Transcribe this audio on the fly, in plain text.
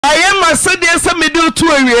am a said yes, I may do to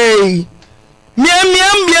a miam,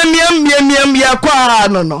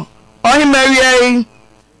 no. Oh, him marry.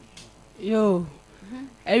 Yo,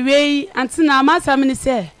 away, Auntie Naa, Master,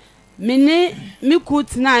 say, me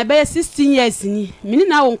could now by 16 years in me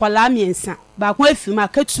now on Palamian, but with my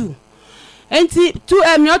catchu. Auntie, 2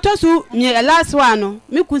 to me last one,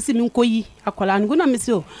 me could see me koi, a colan, good, Miss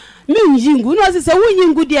You. Me Jingu, no, it's a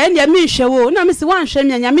winning good year, and ya me show, no, Miss One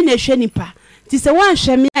Shemmy and Yamina Shenipa. 'Tis a one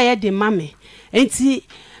Shemmy, I had the mammy. Auntie,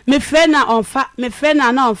 me friend on fat, me friend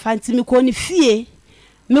are not fancy me coni fear.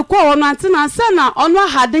 Me call on Auntie Naa, son, on what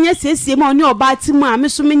had the yes, on your batty mammy,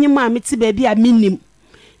 so many mammy, baby, a minim.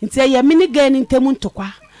 Until ya mini gain in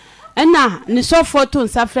Temuntokwa. And now, ni so photo and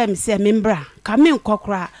suffer me say, Membra, come in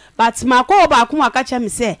cockra, but my call back, come catch me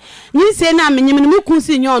say, you say now, me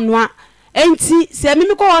kunsi in your noa. Auntie, say,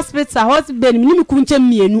 me call hospital, husband, me kunche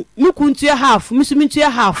me, me kunti a half, miss me to a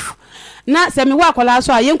half. Na se me wa kola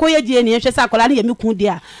so ayenko ye die ne hwese akola ne ye meku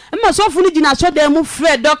dia ma so fu ni gina so dem mu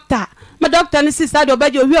frɛ doctor ma doctor ne sister de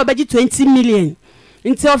obaji owi obaji 20 million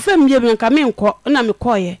nti ofem ye me nka me nkɔ na me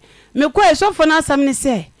kɔye so fu na asam ne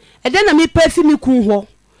se ede na me perfume me ku ho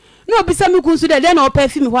na obisa me ku so de na o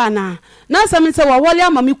perfume ho ana na asam ne se wa wole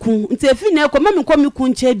ama me ku nti efi na ekɔ ma me kɔ me ku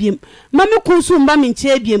nche biem ma me ku so mba me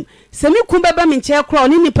nche biem se me ku beba me nche kro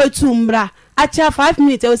ni nipa tu mbra acha 5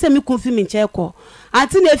 minutes e se me ku fi me nche kɔ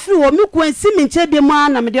Auntie na fi wo mi kwansi mi nche bi mu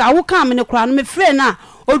ana me de awo kan me ne kra no me frɛ na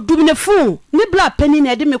odum ne fon ni bla pani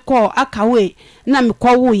na de me call akawe na me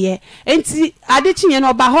kɔ wo ye enti ade chinye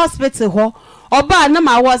na oba hospital ho oba na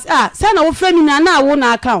ma was say na wo frɛ mi na wo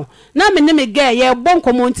na account na me ne me ge ye bon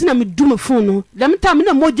komonti na me dum fon no dem ta me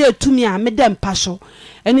na moja etumi a me dem pa so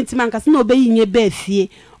enti man kase na obayi nye ba fie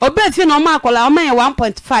na o ma akola o ma ye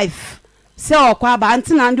 1.5 se okwa ba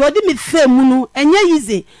Auntie Naa de odi me fe mu no enye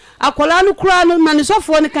yize akola no kura no ma ne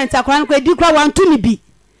sofo ne kan akola no kwa di kura wontumi bi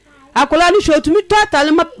akola no hwe otumi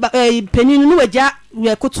total ma peninu no wagya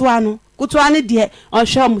we kutoa ne de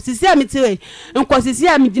onhwam sisi amitiwe nko sisi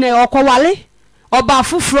amigina okowale oba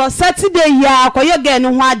fufuro Saturday ya akoye ge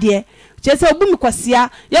no ho ade chese obumi kwasia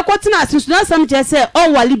yakotena asunsu na sam chese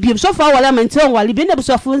onwale biem sofo wale ma nti onwale bi ne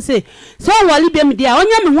busofo nse so onwale biem de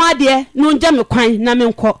onya me ho ade no nja me kwan na me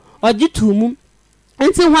nko ogi tumu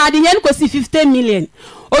nti ho ade yen kosi 50 million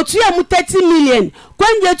otua mu 30 million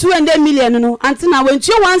kwanje 200 million no Auntie Naa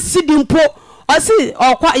wentua 1 cedi mpo osi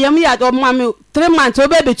okwa yam ya do mame 3 months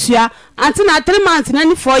obebetua Auntie Naa 3 months na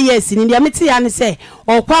ni 4 years ni dia meti ya ne se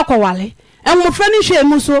okwa akwale emofra ni hwe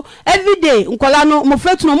mu so every day nkola no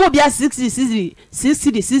mofra tu no mo bia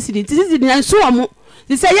 60 na nso omo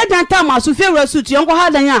se ye dan ta ma so fewura suit yonko ha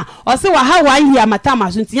dan a osi wa ha 1 year mata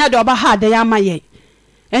ma so ntinya de oba ha dan ya maye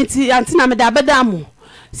enti Auntie Naa me da beda mo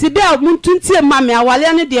Sibia muntuntie mame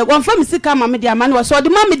awale ne de wonfa misika mame de amane wo so de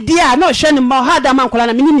mame dia na ohwe ne ma ha da man kola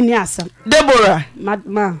na mini ni asam Deborah ma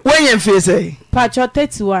wenye mfie sei pacho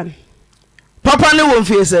 31 papa ne wo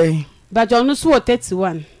mfie sei bajo no so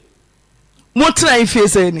 31 motra mfie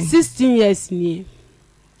sei ni 16 years ni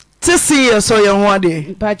 16 years so ye ho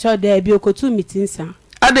ade pacho de bi okotu mitinsa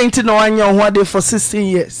adenti na wanya ho ade for 16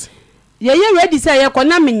 years ye ready say ye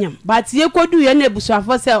kona menyam but ye kodu ye na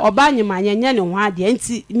ebusuafo say oba nyima nye ne ho ade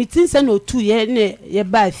enti mitin say na otu ye ne ye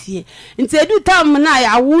ba fie enti edu tam na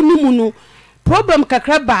ya wo ni mu no problem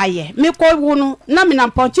kakra ba ye me ko wo no na me na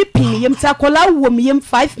ponchi pin yem ta kola wo me yem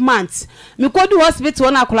 5 months me kodu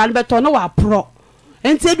hospital na kola no beto no wa pro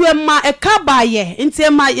enti edu e ma e ka ba ye enti e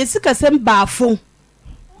ma ye sika sem ba afo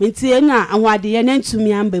enti e na ho ade ye na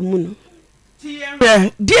ntumi amba mu no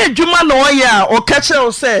di adwuma no ya o ka che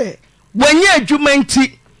o say wenye adwuma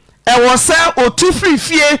nti ewo se otu free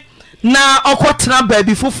fie na okotena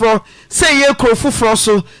baabi fufuro se ye kro fufuro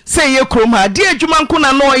so se ye kro ma di adwuma nko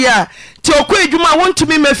na no ya ti okọ adwuma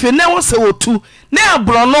wontumi mefe na wo se otu na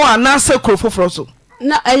abro no ana se kro fufuro so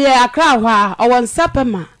na eye akra ho a owon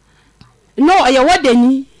sapema no eye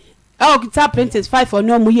wodani o kita princess 5 or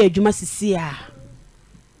no mu ye adwuma sisi a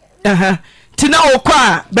tina okọ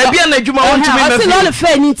a baabi na adwuma wontumi mefe o se no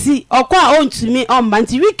fe ni ti okọ a ontumi on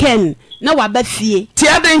banti weekend na waba fie ti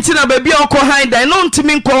adanti na baabi okọ hide no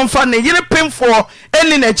ntumi nkonfa ne yire pemfo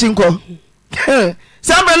eni na chinko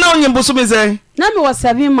Sabra na onye mbusu mi say na me was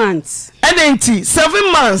 7 months adanti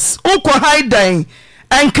 7 months okọ hide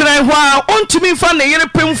ankran ho a ontumi fa ne yire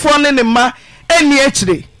pemfo ne ne ma eni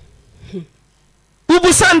akire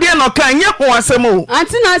ubusan de no kan ye ho asem o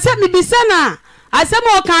Auntie Naa say me bisa na asem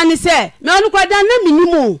o kan ni say me onu kwada na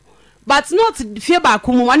minimu but not fie ba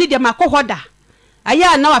ko mu ani de makohoda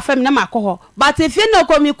aya na wa fam na makoho but if you no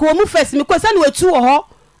ko mi ko mu first mi ko say na wetu ho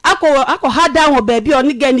akọ hada wo baby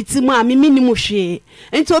oni girl ni timu a me minimu hwe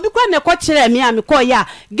enti obi kwa na ko kire me a me ko ya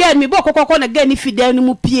girl me bo kokoko na girl ni fide no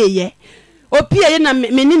mu pieye opie na me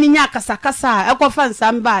ni nya kasakasa ekofa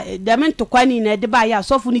nsamba de me ntokwa ni na de ba ya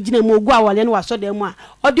sofu ni gina mu ogu awale no waso de mu a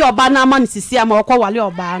odi oba na ama nsisi ama okọ wale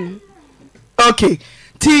oba no. Okay,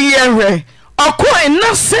 ti yehwe okọ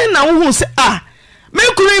enase na wo se me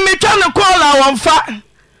kuru me twa na call a wonfa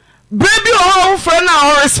baby o friend na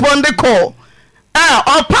o respond call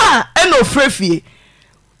opa eno frefie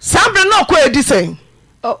sabre na okọ edi sen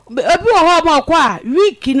obi wo ho ma kwa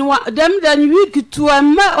week ni wa dem week to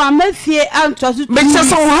amafie antwaso me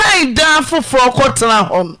so hai da foforo kotena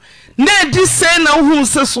hon na edi sen na wo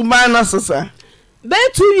se suma na sesa be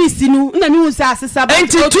 2 weeks nu na mi hu se asesa ba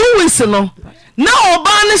 2 weeks no na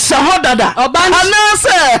oba ne shahodada ana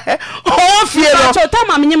se o fie no so ta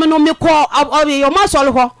ma menyem no me ko yo ma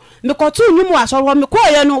solo ho me ko tu nyum wa solo ho me ko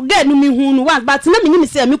ye no ga nu mi hu nu one but na menyem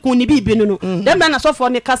se me kun ni bibi no dem na so for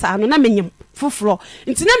ne kasa no na menyem fufuro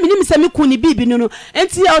nti na menyem se me kun ni bibi no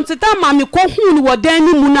enti onteta ma me ko hu nu wodan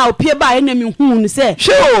ni mu na opie ba ye na me hu nu se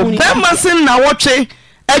sure dem masin na wotwe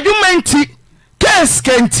adwumanti case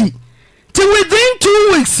kanti ti within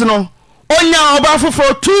 2 weeks no onya oba for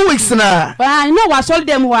 2 weeks na I know wa solid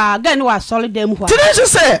them wa again wa solid them wa did you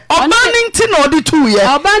say oba ninti no di 2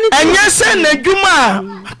 year enye se na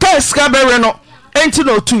dwuma case ka bere no enti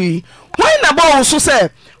no 2 yi when na ba so say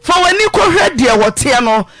for wani ko hwede wote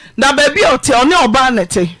no na ba bia ote oni oba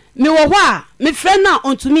nete me wo ho a me friend na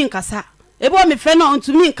ontumi nkasa ebo me friend na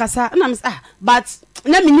ontumi nkasa na me but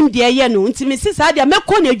na minim de ye no nti me sisa de me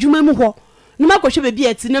ko na adwuma mu ho na makohwe be bia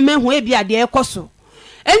eti na me hu e bia de ekoso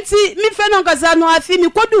enti mi fe no nkasa no afi mi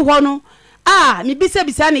kodu ho no mi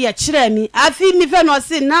bisa ne ye kire mi afi mi fe no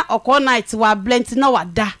se na okọ night wa blent na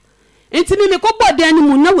wada enti mi ko bodan ni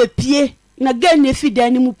mu na wapie na ga ne fi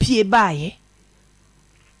dan ni mu pie baaye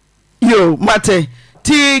yo mate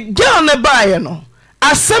ti girl ne baaye no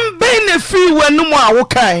asem be ne fi wanu mu a wo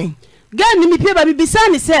kan ga ni mi pie ba mi bisa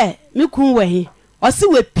ne se mi kun wahi o se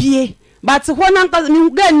wapie but ho na nkasa mi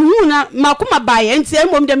ga ni hu na makoma baaye enti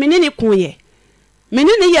emom de me ne kun ye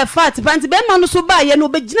menene ye fat panti be ma no so ba ye no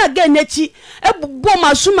begina ga nachi ebubo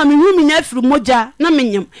masuma me hu me nya afiri moja na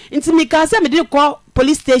menyam nti mi ka se me de call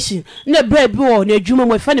police station na bra bi o na adwuma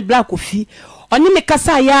mo fa ne black Kofi oni me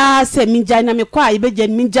kasa ya se mi jai na me kwa ibeje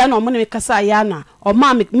mi jai na o mo na me kasa ya na o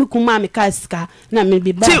ma me kuma me ka sika na me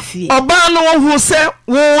bi ba fi oba no wo hu se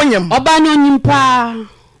wo nyam oba no nyimpa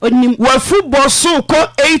onim wa football so ko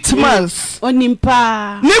 8 months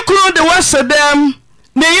onimpa ni kuro de wa sedem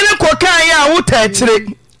ne yire ko kan ya wo ta kire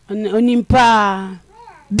onimpa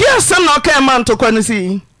dia sam na kan man to kwani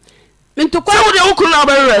si ntokwa wo de wo kuro na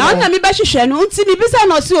ba re na me ba hwehwe no nti ni bisa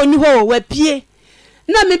na se oni ho wa pie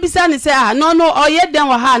na me bisa ne se no oye den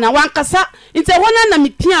wa ha na wankasa nti wona na me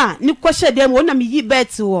pia ni ko hye dem wona me yi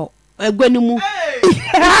bet wo egwani mu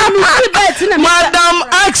Madam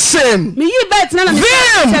Action me yi bet na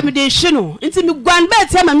me me de hye no nti me gwan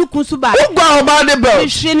bet ma me kunsu ba wo gwa oba de bel me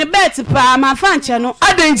hye ne bet pa ma fa nche no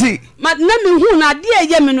adenti ma na me hu na de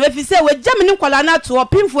ye me no efi se we gya me ne kwala na to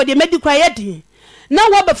opimfo de medical ye din na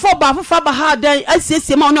wo be for ba fafa ba ha dan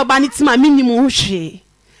asiesie ma no ba ne tima minimu hu hwe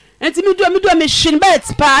enti me do me hye ne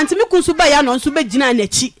bet pa nti me kunsu ba ya no nso be gina na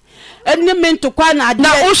chi enne me ntokwa na ade na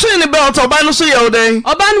wo hye ne belt oba no so ye odan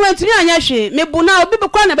oba no antuni anya hwe me bu na obi be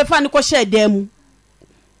kwa na be fa ne ko hye dan mu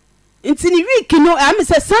nti ni week no am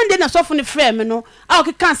say Sunday na sofo ne frame no a o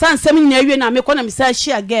keka san nsem nyina awie na me ko na me sa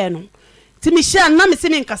hye again no nti me hye na me se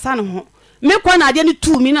me nkasa no ho me kwa na ade ne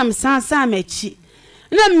tu mi na me san ma chi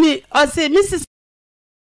na me o say Mrs.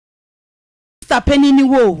 Penny ni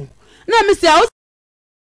wo na me say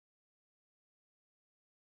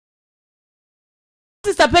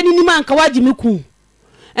Sister Penny ni man ka waji me ku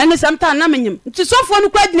ene samta na menyem nti sofo no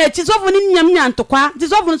kwa dina chi sofo ni nyam nya ntokwa nti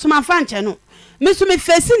sofo no so ma fa nche no me so me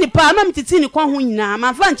fesi ni pa ma mtiti ni kwa ho nyina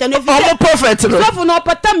ma fa nche no efi o prophet no sofo no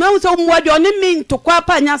pata me so mu wadi oni me ntokwa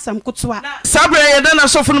pa nya sam kutoa sabre ye da na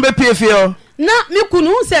sofo no be pie o na me ku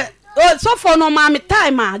no se sofo no ma me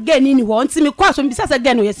time again ni ho nti me kwa so bisa se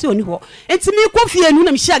again no yesi oni ho nti me ko fie nu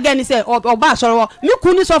na me hia again se oba asoro ho me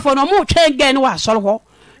ku ni sofo no mo twen again wa asoro ho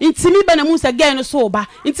intimi bana musa gen so ba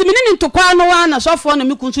intimi ni ntokwa no wa na sofo na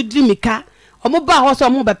miku nso diri mika omo ba ho so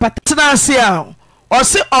omo be pata tenase a o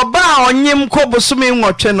se oba onyem ko bosome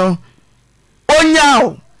nwotwe no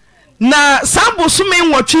onyaw na sabosome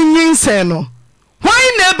nwotwe nyinsen no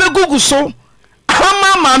hwan na ebegugu so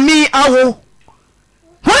ama mami awo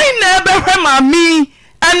hwan na ebehwe mami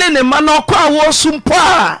ane ne ma no kwa awo sumpo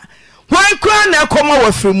a hwan kwa na ekoma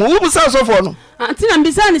wafrimu wo busa sofo no anti na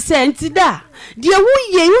mbisa ni se nti da de wo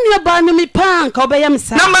ye unu ba no me pa nka obeyam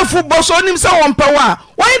sa na mafu boso onim se wonpa wa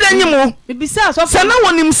why da nyimo bibisa so se na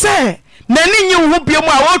wonim se na ni nyi ho biom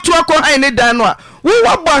a wotu akọ han ne dan no a wo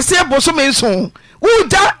wabọ se boso me nso wo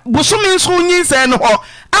da boso me nso nyi se no ho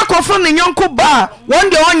akọfo ne nyonko ba won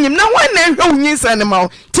de onyim na wan na ehwe nyi se ne ma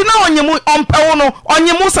ti na onyim ompa wo no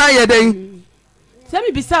onyim sa ye den se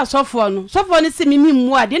mi bisa sofo no se mi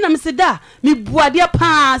mu ade na me se da mi bu ade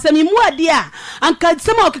pa se mi mu ade a anka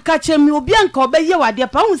se ma okeka che mi obi anka obeye wade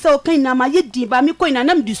pa hu se okan na ma ye di ba mi koina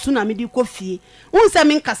na me di su na me di kofie hu se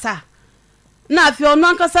mi nkasa na afi ono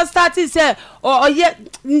ankasa start se oye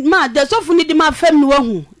ma de sofo ni di ma fam ni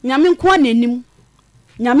wahu nyame nko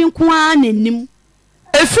anenim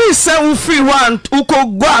efi se wo free one uko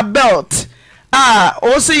go belt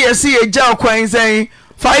o se yesi eja okwan say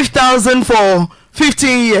 5,000 for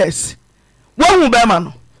 15 years. Wohu be ma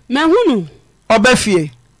no? Me hunu.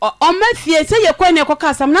 Obafie. Omafie se ye kwa ne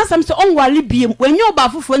koka sam na sam se onwale biem. Wenye oba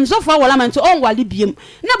afofo nsofo awala man se onwale biem.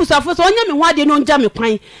 Na busafo se onye me ho ade no nja me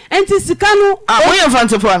kwan. Enti sika no woye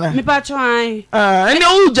fantefo ana? Me pa twan. Ene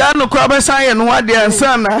o ja no kwa be san ye no ade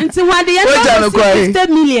ansa na. Enti ho ade ye 50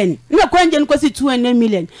 million. Na kwa nje no kwasi 200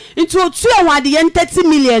 million. Enti otu ho ade ye 30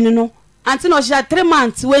 million no. Anti no sha 3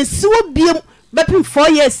 months when si wo biem bepim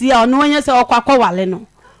 4 years ya no onye se okwa wale no.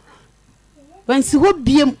 When si wo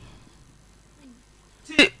biem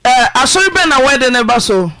asori be na wede ne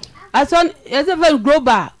baso ason is a very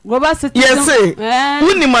global citizen. Yes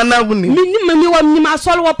wuni mana wuni mi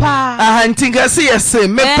asori wo pa aha ntinga se yes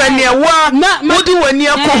me panie wa wodi wani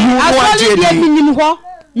akohu wo ajedi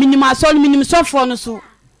minim asori minim sofo no so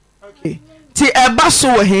okay ti ebaso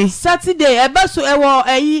wo he Saturday ebaso ewo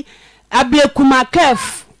ayi ablekuma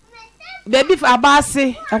kef baby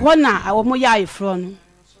abase ehwo na awomo ya ifro no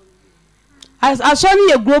asori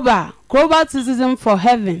ye global citizen for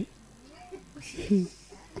heaven.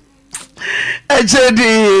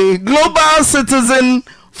 Ejedi global citizen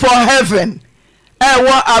for heaven.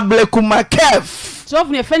 Ewa ablekuma kef. So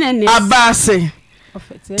for fenene abase.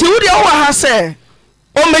 Ti wudi o wa ha se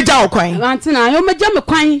o meja okwan. Auntie Naa o meja me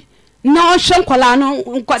kwan na o hwe nkola no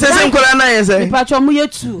nkola. Sese nkola na ye se. Pa cho mu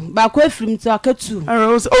yetu ba ko afrim to akatu.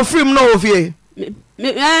 O frim no ofie.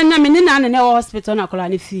 Na me ni na na hospital na kola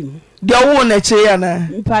ne film. De wo na che ya na.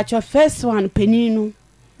 Pa cho first one peninu.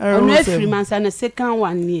 Ono afrim ansa na second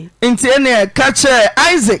one ni. Nti ene ka che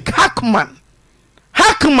Isaac Hackman.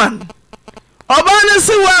 Obana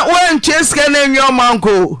si wa nche ska na enyo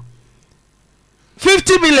manko.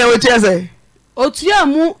 50 million we say. Otua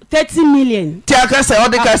mu 30 million. Ti aka say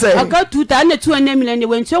odi ka say. Aka 200 million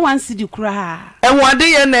we nche 1 cedi kura. Enwade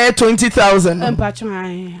ye na 20,000.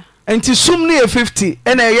 Empatwan. Enti sum ni 50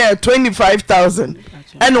 ena ye 25,000.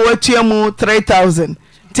 Ena watua mu 3,000.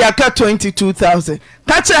 Ti aka 22,000.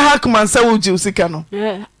 Kache Hackman say wuji usika no.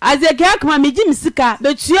 Azeke Hackman meji misika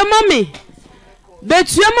betua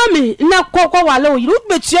mami na kokko wale o yiru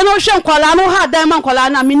betua no hwe nkwala no ha dan man nkwala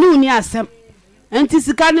na me ni uni asem. Enti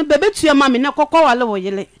sika ne bebetua mami na kokko wale o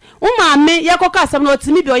yele. Umame ye kokko asem na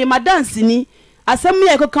otimi bi o ye madansi ni. Asem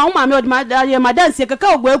ye kokko umame o ye madansi ye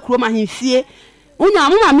kokko ogbo akuro ma hemfie. Unya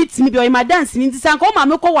umame timi bi o ye madansi ni ntisanka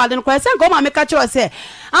umame ko wale no ko esanka umame ka kire se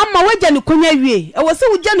amma wagya ne konya wie. E wo se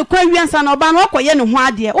wugya ne konya wie ansa na oba na okoye ne ho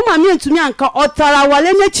ade. Umame ntumi anka otara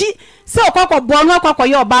wale nyachi se okoko bono okoko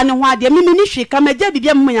ye oba ne ho ade. Mimi ni hwe ka meje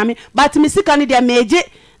bibia mmanyame but me sika ne de meje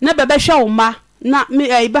na bebe hwe wo ma na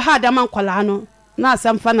ibe ha da man kwala no na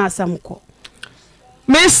asam fa na asam ko.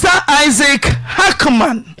 Mr. Isaac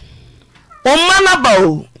Hackman omana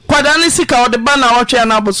bawo kwadani sika ode ba na otwe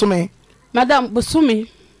na bosome. Madam Bosumi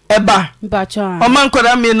Eba Bacha oman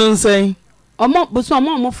kwada mienu nsen omo Bosumi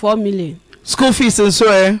omo 4 million school fees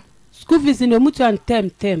nso school fees in the mutu and term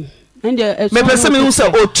and me pese me hu se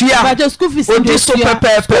otua but school fees in the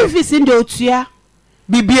school fees in the otua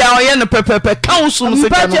bibia oye no pepepe council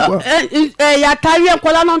sika no ya tari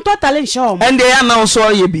enkola no total insure and they announce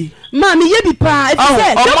all ye bi ma me ye bi pa e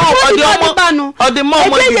say odi mo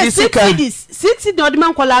di sika 60 no di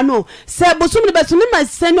man kola no se Bosumi de Bosumi ma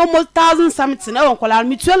send almost 1,000 something e won kola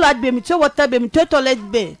mi tuo lad be mi tuo water be mi tuo toilet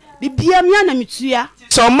be bibia mi ana mi tuya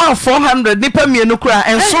so ma 400 nipa mienu kura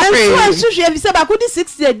enso hwe se ba ko di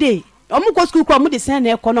 60 a day omu ko school ko omu de send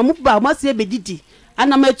na e ko no mu ba ma se be didi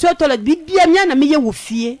ana ma tuo toilet bibia mi ana mi ye wo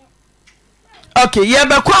fie. Okay ye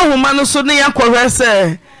be kwa homa no so ne yakwohwe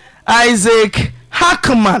se Isaac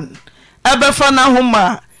Hackman ebefa na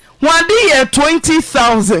homa wade ye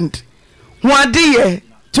 20,000 wade ye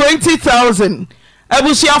 20,000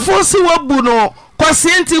 abusiafo si wabu no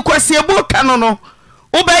kwasienti kwasiebo kano no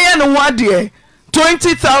ubeye no wade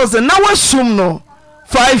 20,000 na wasum no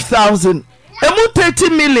 5,000 emu 30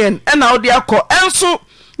 million ena odi akọ enso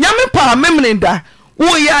nyame pa memneda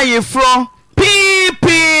wo ya ye fro pi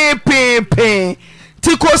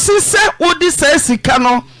ti kosi se wodi sa sika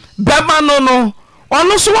no bema no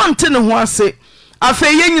ono so wonte ne ho ase afa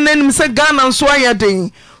ye nyina nim se Ghana nso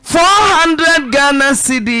ayeden 400 Ghana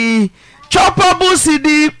cedi choppable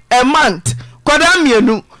cedi a month koda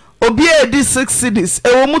mienu obi edi 6 cedis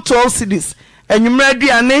ewo mu 12 cedis enwumra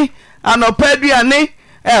aduane anopa aduane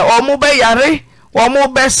omo be yare omo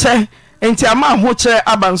be se enti ama ho kire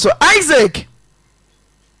abanso Isaac.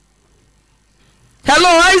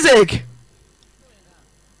 Hello Isaac.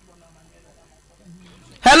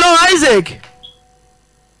 Hello Isaac.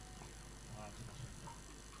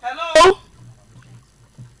 Hello.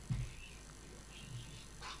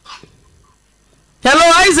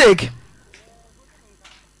 Hello Isaac.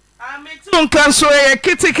 Kwadwo Nkansah ye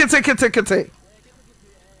kiti.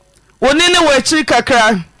 Wonene wachi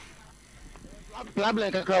kakra.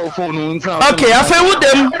 Okay, afa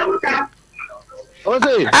wudem.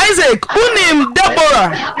 Isaac, unim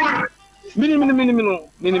Deborah.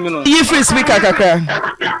 Mini. You free speaker kakra.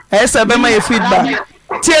 Esa be my feedback.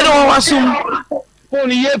 Tie no wasum.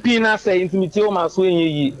 Phone ye pina say intimity o maso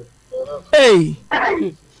enyi. Hey.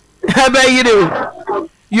 Habe yire.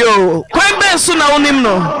 Yo, kwan ben so na unim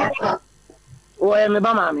no. O me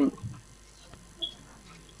ba mami.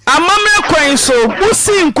 Amamre kwan so,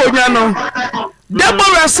 busi nkonwa no.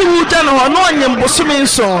 Deborah si wuja no no onyem bosumi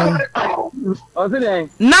nso.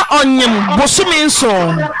 Na onyem bosumi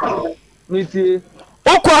nso. Miti.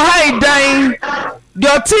 Oko haidan de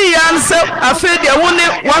oti yan se afa de woni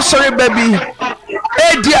wasori baby.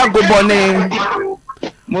 Edi agobone.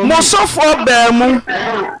 Mo sofo ba mu.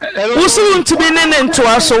 Usi ntumi ne nto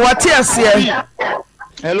aso wate ase.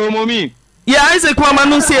 Hello mommy. Yeah, Isaac mama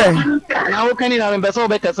no see. Na wo kan ni na me so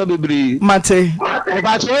be kasa bebre. Mate. E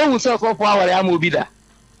ba cho wu so for aware am obi da.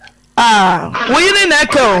 We ni na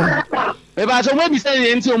ko. E ba cho mo bi se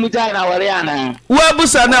ye nti o mu jai na aware ana. Wa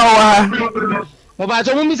busa na wa ha. Mo ba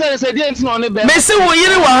cho mo bi se de nti na one be. Me se wo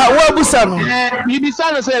yiri wa ha wa busa no. Mi bi sa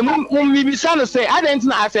no se mi bi sa no se adent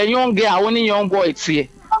na as a young girl woni young boy tie.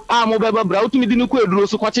 Mo be bra utumi di no ko eduro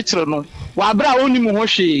so kwa chichire no. Wa bra woni mu ho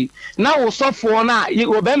hwe. Na wo sofo na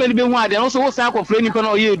wo be mani be hu ade no so wo san akofre nipa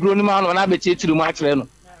na oye eduro ni ma no na be chichire mu akire no.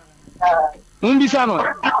 Mbisa no.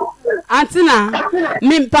 Auntie Naa,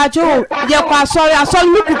 mi mpacho ye kwa asori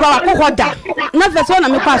mi kuka wa kokoda. Na feso na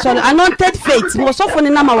mi kwa asori anointed faith. Mo sofo ni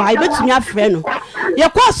na ma wa ibetumi afre no. Ye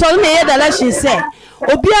kwa asori na ye election say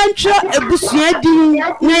obi antro ebusua din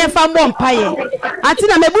na ye fa mbɔ mpaye. Auntie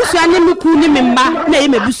Naa mebusua ni mi ku ni mi mma na ye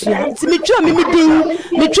mebusua. Ti mi tro mi din,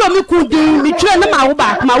 mi tro mi ku din, mi tro na ma wo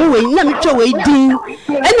ba ma wo we na mi tro we din.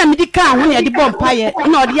 Na mi di ka ho na ye di bɔ mpaye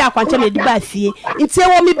na odi akwanche na di ba fie. Nti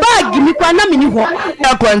wo mi bag mi kwa na mi ni ho.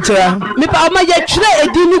 Akwanche. Me pa o ma ye twere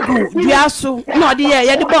edin gu dua so na odi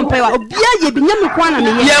ye de bompa wa obia ye bi nyame kwa na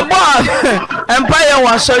me ye bo empire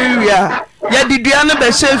wa so wia ye di dua no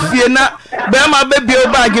be fie na be ma be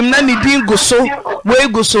bio bag na ni din gu so we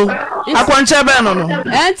gu so akwanche be no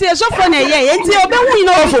enti esofo na ye enti obehu yin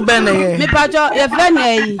ofo be na ye me pa jo ye fe na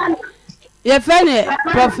yi ye fe ne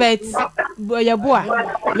prophet ye boa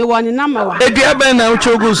me woni na ma wa edua be na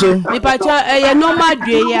ucho gu so me pa jo ye normal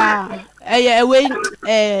due ya ewe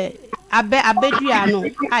abedua no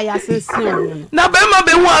aya sensen na be ma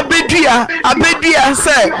be hu abedua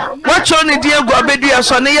say wacho ne die gu abedua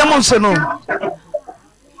so ne yem nse no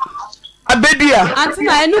abedua Auntie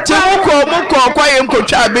Naa enu ko kwa ye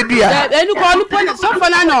nkotwa abedua enu ko no pon so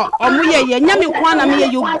fana no omu ye nyame kwa na me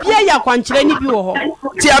ye obia ya kwankyere ni bi wo ho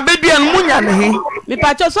ti abedua no munya ne he me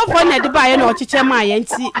pa cho so fana de ba ye na ochiche ma ye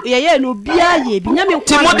nti ye no obia ye bi nyame kwa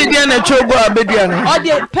ti mo de die na chogo abedua no o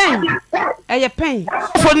de pen eye pen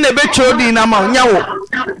fo na be chodi na ma nya wo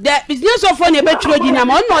the business of fana be chodi na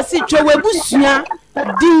ma o no si chwe we busua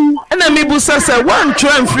din na mi bu sasa one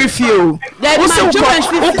try free feel wo se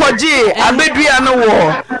wo koji abedua no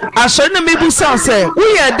wo aso na mi bu sasa wo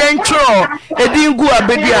ye den tro edin gu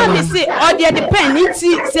abedua no mi se o de depend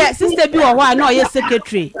nti se sister bi wo ho na o ye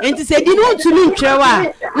secretary nti se di no ntumi ntwe wa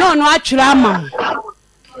no atwere ama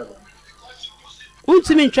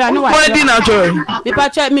untumi ntwe na wa wo di na tro mi pa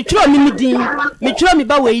cha mi tro mi din mi tro mi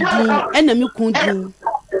ba we din na mi kun din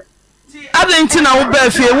adentina wo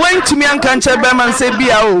ba fie wantumi anka nche be man se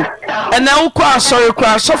bia o ena wo kwa asori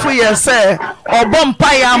kwa sofo ye se obom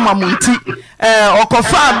pa ya amamunti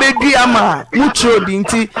okofa bedui ama mutro di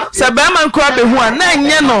nti se be man kura be hu a na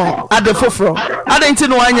enye no ade foforo ade nti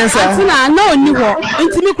no anya sa Auntie Naa na oni ho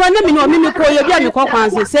nti mi kura na mi no mi ko ye bia mi ko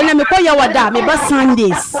kwanse se na mi ko ye wada me ba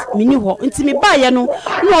Sundays mi ni ho nti mi ba ye no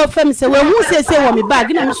no fam se we hu sese wo mi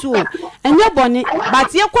bag na mi so enye bone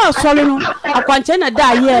but ye ko asole no akwanche na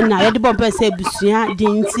da ye na ye de bompa se busua di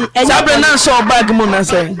nti sabre na so bag mu na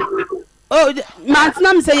say oh Auntie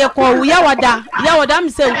Naa mi se ye ko ya wada mi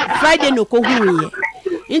se Friday no ko hu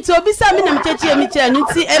ye nti obi sa mi na mchechi mi che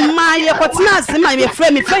nti emma ye kwotena ase ma ye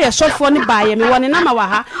frɛ me frɛ ye sofo ne ba ye me wone na ma wa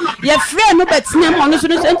ha ye frɛ no betena mo no so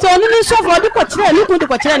nti onu ni sofo bi ko kyerɛ ni kunti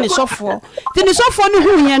ko kyerɛ ni sofo ti ni sofo no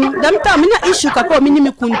hu ye no dam ta me na issue kakra mi ni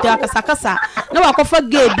mi kunta kasakasa na wa kofa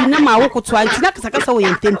ga bi na ma wo koto anti na kasakasa wo ye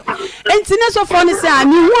ntem nti ne sofo ne se a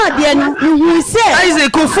mi hu ade no mi hu se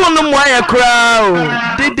Isaac ko no mo aye kra o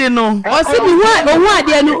didi no o se mi hu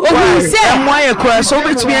ade no o hu se mo aye kra so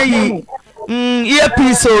betumi ayi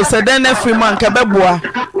earpiece so then every man ka beboa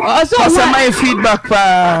so my feedback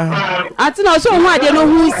pa Auntie Naa so hu ade no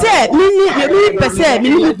hu se mi pese mi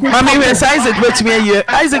ni ku mami we Isaac betumi ayi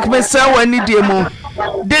Isaac me say wani die mo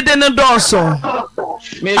dede no doso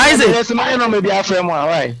Isaac no me bia frɛ mo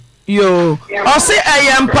why yo o se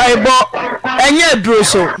ayem paibo enye duro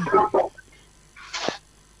so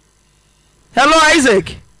hello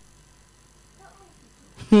Isaac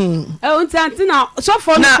Auntie Naa so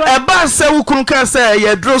for na eba se wukunu ka se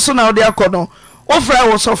ye duro so na odi akono o fra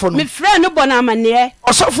wo sofo no me frɛ no bona amane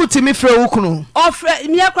o sofo ti mi fra wukunu o frɛ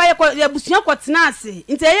mi akwa ye busua kwotena ase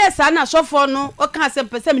nti ye sa na sofo no o ka se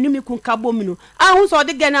pese me ni mi kun ka bom no ahu so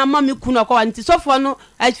de gana ma mi kun akwa nti sofo no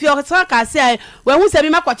afi o ka se we hu se mi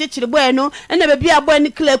makwakyekire boy no na be bia boy ni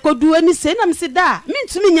kla kodu ani se na mi se da mi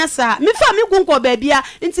ntumi nya sa mi fa mi gun ko ba bia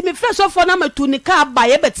nti mi frɛ sofo na matu ni ka ba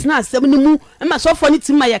ye betena asem ni mu ma sofo ni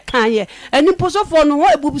ti ma ye kan ye ani po sofo no ho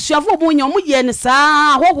ebubusuafo bo nya mo ye ni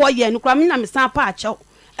sa ho ye ni kra mi na mi san pa akyɛw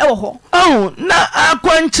ewo ho oh na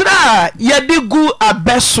akwankyira ye digu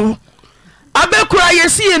abeso abekura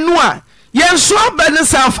yesi enu a ye nso abene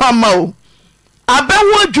sanfa ma o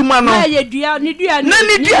abewo adwuma no na ye dua ni dua na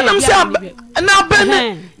ni dua nam se na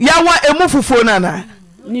abene yawa emu fufuo na na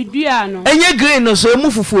ni dua no enye green no so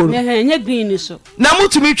emu fufuo no enye green so na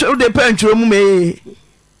mutumi twa de pantwero mu me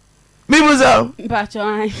buza mpacho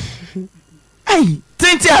ai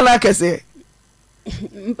tenti ala kese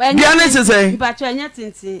Biane se say mpacho anya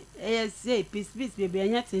tintin say peace baby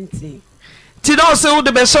anya tintin ti no se wo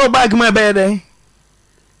de be show bag ma be dey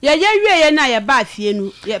ye wie na ye ba fie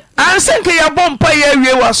nu anse ke ya bompa ye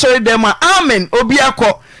wie wa sorry dem amen obi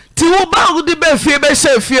akọ ti wo bag de be fie be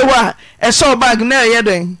se fie wa e show bag na ye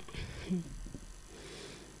den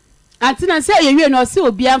Auntie Naa say ye wie no se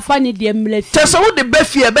obi amfa ne de mla fie te so wo de be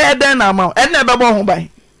fie be den na ma e na be bo ho ban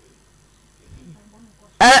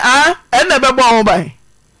e na be bo ho ban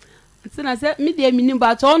Auntie Naa say me de minim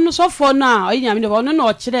ba to no sofo no a oyanya me de ono na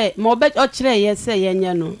o kire ma obe o kire ye se ye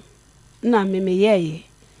nye no na me ye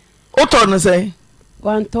o to no say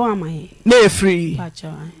wan to amaye na free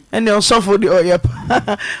pacho and you suffer the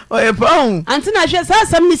Oyerepa Auntie Naa hwe sa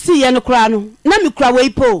sam ni si ye no kra no na me kra we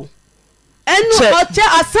po enu o che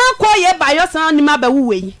asan kwa ye ba yo san ni ma ba wu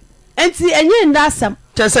we enti enye nda asam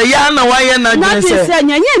chese ya na wa ye na na dwese se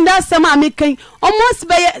enye nda asam a me kan almost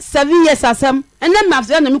be 7 years asam ena ma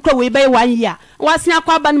se na me kra we be 1 year wasen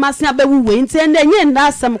akwa ba na ma sen ba wu we enti enye nda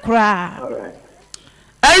asam kra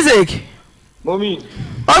Isaac mommy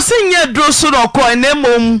o sinye dro so no ko na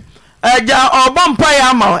mom aja obompa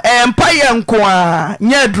ya ma empa ye nko a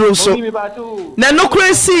nye dro so na no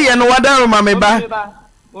kresi ye no wadan ma me ba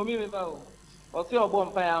mommy me ba o se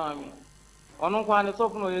obompa ya ma me onu kwa ne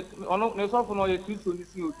sofu no ye Kristo ni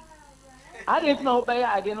si obi ade nti na wo ba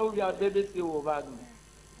ya ade na wo bia bebe si wo ba do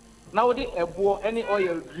na wo de ebo any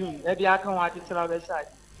oil green e bia kan wa akira be sha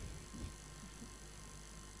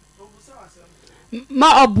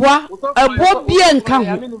ma obua bie nka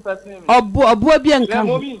ho obua bie nka ho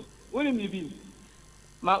mommy woni mi bi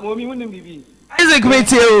ma mommy woni mi bi Isaac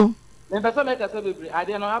metio me pesa me kasa bebre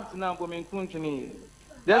ade no up to now go me nkuntwini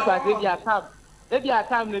just like if you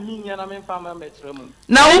time na mi nya na me fa ma metre mu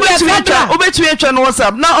na obetumi atwa no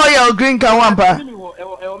WhatsApp na oil green kan wampa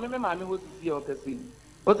me ma me ho sisi o kasi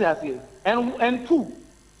o te asie and two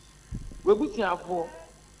we busiafo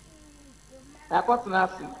akotena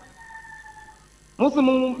asi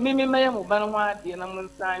musumu me me mo ba no ade na mo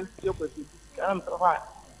nsan tie kwasi kam to ha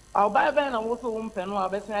au ba ba na wo so wo mpe no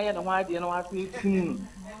abesan aye no ade no ase tun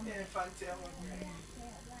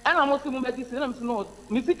ana musumu be ti na msuno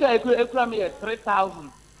misika ekura me 3000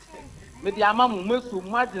 me di ama mo mesu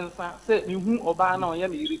magin san se mi hu oba na onye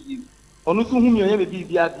me iri bi onu su hu mi onye me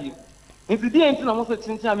bi adi Nti di enti na mo so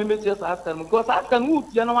chinchi a me metie so aska no because aska no wo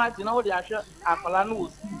tie na wa ji na wo de ahwe akola no wo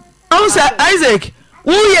si Isaac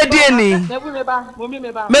who ye dieni meba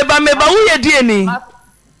who ye dieni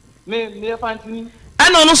me fantini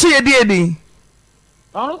ana no so ye dieni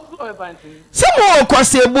ono so e fantini se mo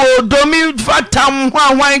kwasebo domi fatam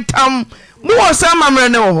hwan tam mo wo sa mamre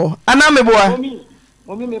ne wo ana meboa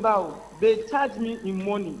momi meba o they charge me in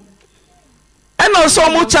money and also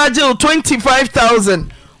mo charge you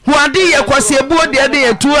 25,000 who ade ye kwasebo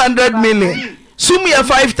de 200 million sum ye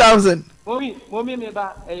 5,000 momi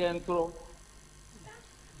meba entro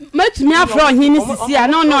matumi afro hin sisi a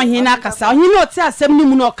no hin akasa hin no ti asem ni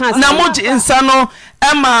mu no kan na mo insa no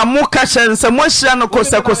ema mo ka hyense mo hira no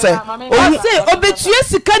kose o se obetue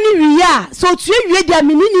sika ni wiye a so tue wie dia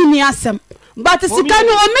menini ni asem but sika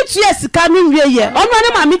no o metue sika no wie ye ono ne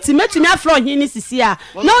ma meti matumi afro hin sisi a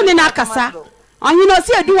no ni na akasa hin no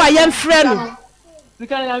se edu wa ye mfre no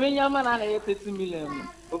sika na me nyama na 30 million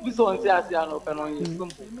obi so onti asia no pe no ye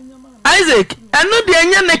Isaac eno de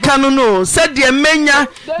enya ne kanu no se de menya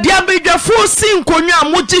de abedwafo sinkonwa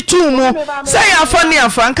motitu mu se ya afa ne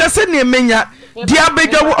afa nka se ne menya de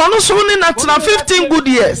abedwawo ono so ne na tena 15 good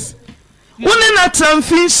years woni na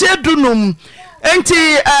tramfin shedunum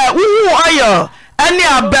enti wuhu ayo ane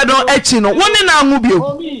abedo echi no woni na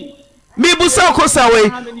anwubio mi busa kosawe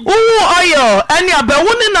wuhu ayo ane abe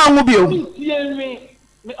woni na anwubio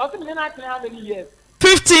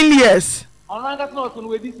 15 years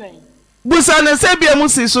busa ne se bia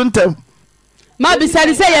musi suntam ma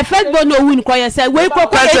bisari say your first born no win ko say we ko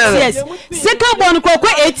 8 years second born ko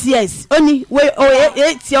 8 years oni we 8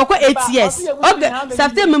 years ko 8 years okay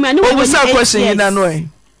safety me ani we busa question ina no e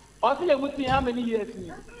o say you muti how many years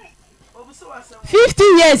ni 50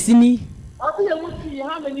 years ni o say you muti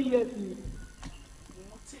how many years ni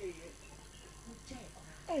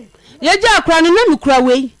ye ja akra no na nukura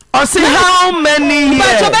we o say how many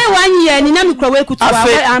years but by 1 year ni na nukura we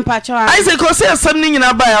kutuwa ampa chawa I say ko say asem ni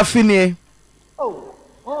nyina ba afini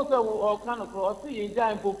oh so o kan o say ye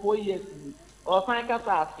ja impo 4 years o fan ka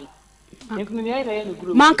safi ntini ye na ye no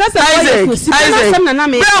group man ka sa ko si na asem na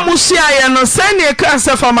me bra mu hia ye no say ne ka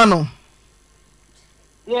sa fama no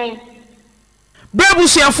ye bra bu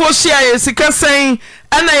hia fo hia ye sika sen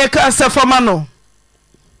ana ye ka sa fama no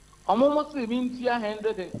omo se mi ntia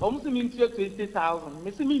 100 omo se mi ntia 20,000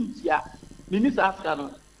 me se mi ntia minutes after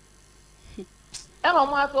no and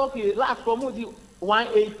omo ask okay last omo di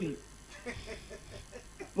 180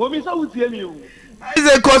 mo mi so utie mi o is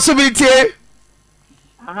a possibility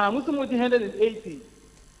aha mo se mo di 180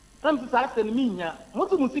 tam se sa se mi nya mo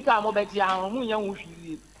se musika mo be ti ahun mo nya wo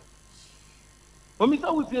hwiri mo mi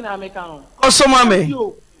so utie na ameka no osoma me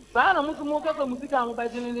sa na mo se mo ka so musika mo be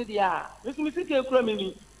ti ni dia me se musika ekura me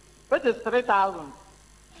ni which is 3,000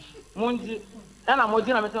 munji ana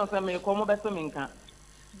moji na meto say me ko mo be so me nka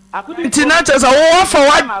akudi na chesa wafa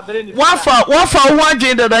wo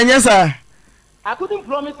adwen da nyesa I couldn't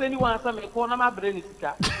promise anyone some economy brain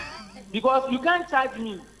sika because you can't charge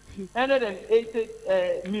me 180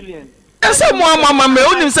 million. Ese mo mama me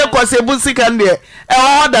onim se kwasebu sika nde e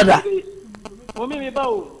ho dada. Omi me ba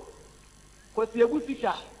o. Kwasebu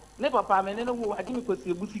sika ne papa me ne no wo adi me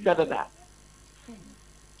kwasebu sika dada.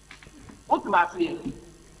 O tuma se.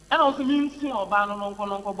 Ana o so mi nsi oba no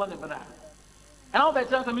nko bo ne bra. Ana o be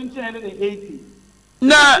chance mi nsi 180.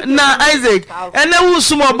 Na Isaac ene wu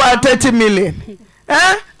sumo about 30 million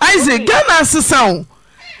Isaac Ghana sisan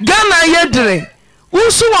Ghana yedre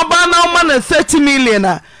wu sumo ba na o na 30 million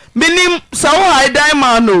a minim sawo haidan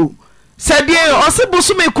ma no sadie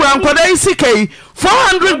osibusu me kura nkoda isikai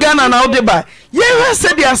 400 Ghana na o de ba ye hwe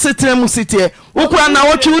sadie asetre mu sitie wo kura na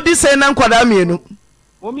wo twu di se na nkoda mienu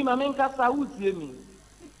omi ma men kasa wutie mi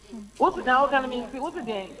wo se na o kan mi wo se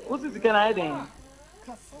den wo se zika na den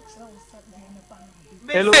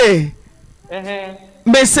hello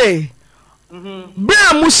Mese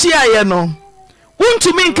bra musia ye no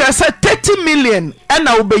untumi nka sa 30 million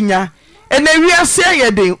na obenya ena wiase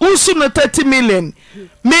ye den usu no 30 million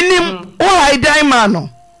minim o haidan ma no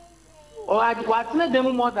o atna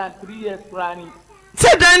dem more than 3 years planning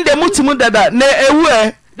say dan dem utimu dada na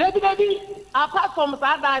ewu Debbie apart from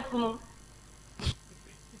that no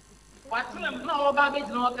what no about it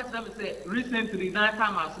no say recently that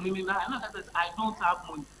time as me I don't have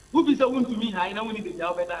money who be so to me I know we need the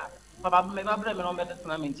job better papa me ba bre me no better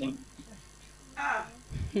na mention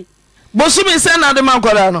bosu me say na de man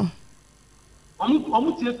kwara no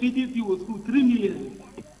omu tie PDP was school 3 million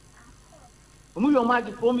omu yo ma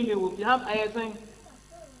 4 million we have ISN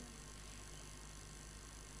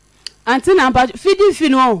Auntie Naa PDP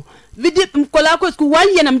no vidi mkola ko school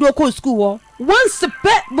 1 year na mdo ko school wo once pe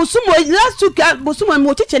bosumo last week bosumo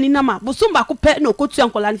mo checheni na ma bosumba ko pe no kotu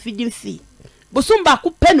ankola feeding fee bosumba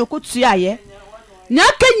ko pe no kotu aye na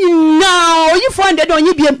kanyina oyi 400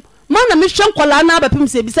 onyi biem mana me hwe ankola na abapem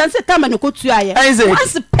se bi sanse kama no kotu aye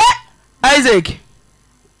once pe Isaac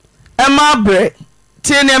Emma bre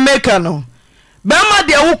tiene meka no bema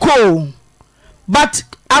de wuko but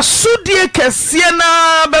asudie kese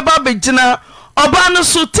na beba begina oba no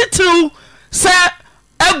so titru se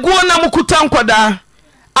eguo na mukuta nkwada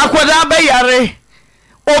akwada be yare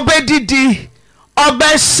obedidi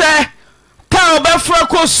obese ka obefra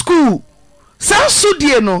ko school se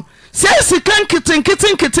asudie no se sikan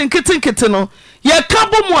kitten no ye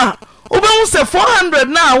kabo mu a obehu se 400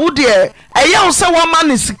 na wo de eye wo se wo ma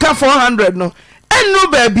ne sika 400 no enu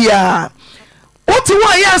ba bia woti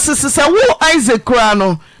wo ya sese wo Isaac kra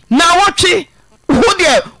no na wotwe wo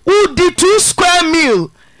de wo di 2 square meal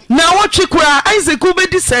na wotwe kra Isaac wo be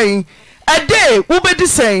di sen a day wo be di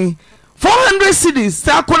sen 400 cedis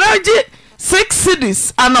ta koraje 6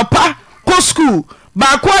 cedis anopa ko school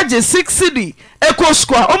ba ko aje 6 cedi e ko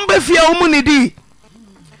school o mbe fia wo mu ni di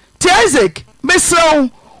ti Isaac besraw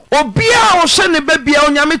obia wo hye ne babia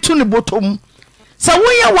onyame tu ne botom sa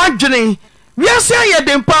wo ye wadwene wiase aye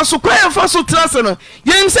den pa so kwa fa so trase no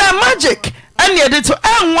yem say magic ane de to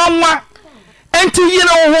enwanwa enti yire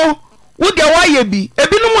wo ho wo de waye bi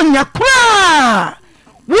ebinom nya kra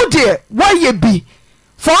wo de waye bi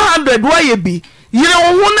 400 waye bi yire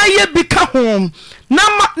wo ho na ye bi ka ho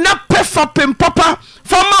na pefa pem papa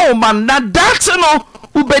fama wo man na dat no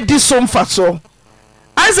ubedi so mfa so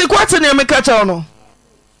Isaac kwate ne meka cha no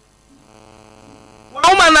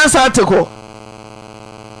woman na satiko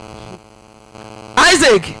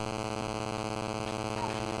Isaac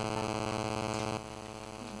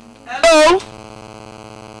hello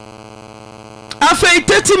after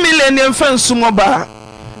 30 million in Fansumoba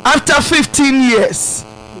after 15 years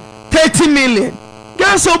 30 million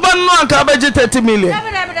guess oban no aka budget 30 million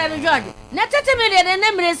George na 30 million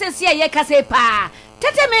na mre sesi ye kase pa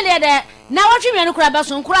 30 million na watwe me no kura ba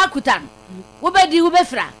so nkura akutan wo bedi wo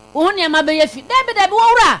befra wo ne ma be yafi dabi wo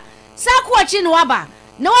wura saku achi no waba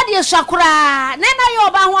na wade esakura na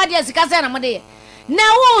yo ba ho ade sikase na mode na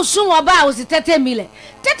wo sun wo ba wo si 30 million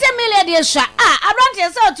de sha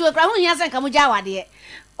abrante se otu ekra ho hia se nka mo ja wade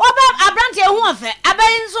oba abrante ho ofe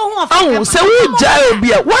abayin so ho ofe oh se wo ja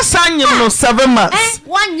obi a wasanyem no 7 months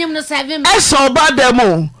wanyem no 7 months e so ba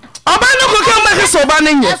demo oba no ko kan ba ke so ba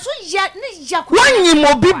ne nye wanyem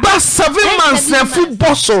obi ba 7 months na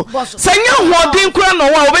football so senya hodin kura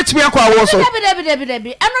no wa obetimi akwa wo so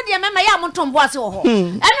debi eno de mema ya montombo ase wo ho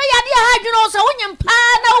eno ya de ha dwuno so wonyem pa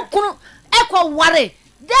na okunu ekwa ware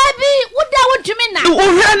debi wuda wotumi na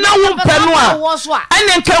uhwe na wo panu a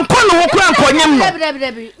anya nkan ko no kura nkonyem no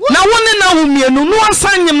na woni na wo mienu no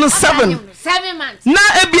asanyem no 7 months na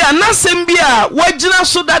ebia na sembia wagina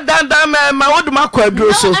so dadanda ma woduma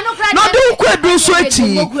kwaduro so na do kwaduro so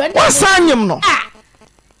achi wasanyem no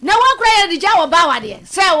na wakura ya dija wo ba wade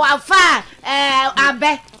se wa fa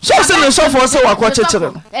abe so se no so for se wa kwa chechire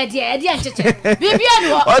no edi chechire bibia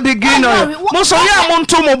no o di green mo so ya mo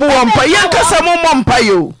nto mo bo wampa ya kasa mo mompa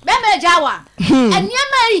yo be me jawa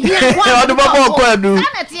eniama yi o di babo kwa du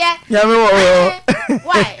ya me wo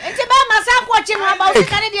why enti ba masa kwa chi no ba o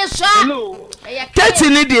kare de so 30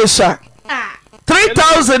 ni de so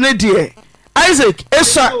 3000 ni de Isaac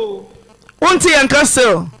esa unti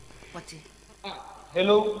Nkansah.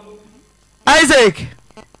 Hello. Isaac.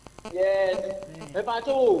 Yes.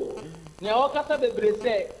 Epacho. Nya okasa bebre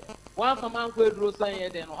se. Wan fama nko eduro san ye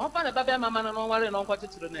de no. Ofa na baba mama no ware no nko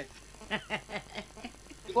chichiro ne.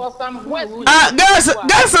 Because some west.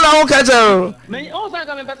 Guys na wo ka jero. Me o san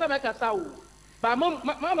ka me pesa me kasa wo. Ba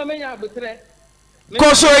mama me nya abotre.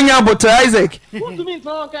 Ko so nya abotre Isaac. Wontumi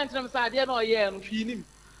nso kan tram sa de no ye no hwinim.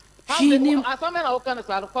 Hwinim. Asame na wo kan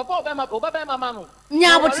sa no. Papa oba mama no.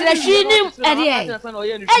 Nya abotre hwinim ede.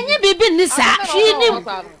 Enyi bibi ni sa hwinim.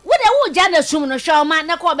 Wo de wo ja na sum no hwoma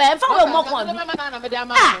na ko ba fa wo mokon.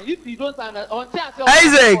 If you don't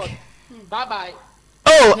Isaac. Bye bye.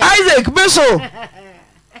 Oh, Isaac beso.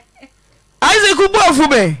 Isaac ubofu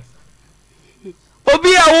be.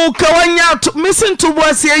 Obi a wo kawanya missing to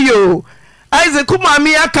boss yo. Isaac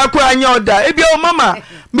kumami akakwa anya oda. Ebi o mama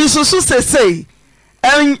misusu sesei.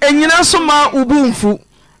 Enyina so ma ubumfu.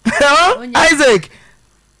 Isaac.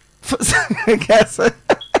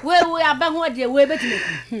 We abaho de we betime.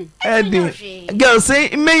 Edi. Girl say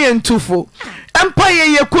meyen tufo. Empire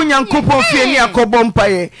ye kunyankopon fie ni akobo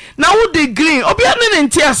mpaye. Na wo de green. Obi ane ne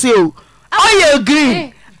ntiase o. Oye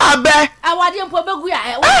green. Abe. Awade mpo begu ya.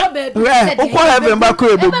 Wo baby. Ukwa heaven ba ko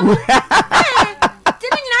ebegu.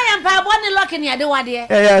 Tini nyina ya mpa bo ni block ni ade wade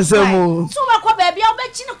asemu so ba ko ba bia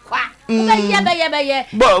obechi ne kwa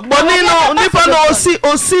obe boni no nipa no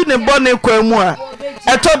osi ne boni kwa mu a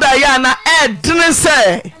etoda ya na edne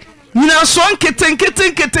se nyina so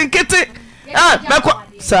nkete beko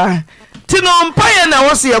sa tino mpaye na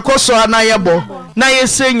wose yekoso ana yebo na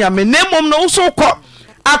yese nyame nemom no so kọ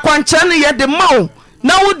akwancha ne ye de mawo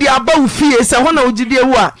na wodi aba ufie se ho na ogide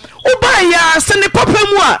ewu a oba ya se ne papa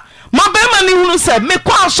mu a mabema ne hunu se me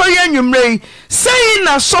kwa so ye nwumrei sei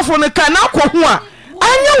na sofo ne ka na akọ ho a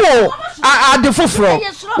anye wo ade foforo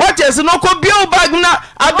watches no ko bio bag na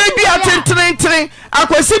abebi atentenenten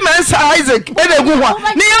akwasi mensa Isaac edegu ho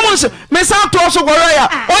ne yamonse me sa to so gwara ya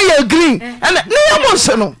oye green ene ne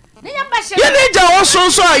yamonse no ye ne ja wo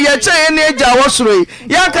so a ye che ye ne ja wo soro yi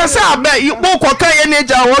ya ka se abe bo koka ye ne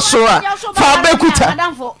ja wo so a fa abekuta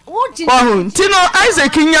oh tino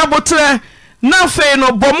Isaac nya botre na fe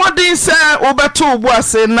no bomodin se obeto obu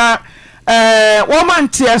ase na woman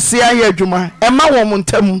tiase aye adwuma ema wo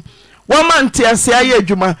montam woman tiase aye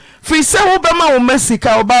adwuma fi se wo be ma wo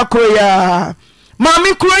mesika oba kro ya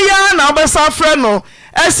mami kro ya na obesa frɛ no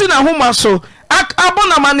esi na homa so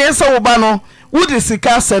abona mane ese wo ba no wudi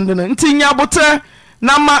sika send no nti nya botre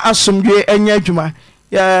na ma asomdwe enya adwuma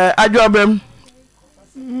ya adwobrem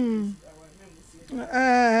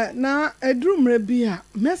na edrumre bia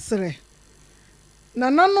mesre na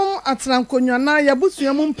nanom atrankonwa na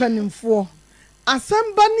yabusua mu mpanimfo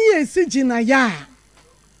asamba ne yesi gina ya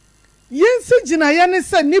yensi gina ya ne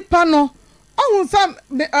se nipa no ohun sa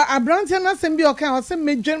abrante na sembi okan o se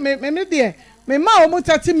me de me ma o mu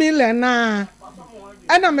 30 million na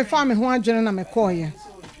ana me fa me ho adwene na me koye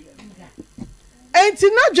enti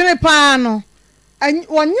na dwene pa no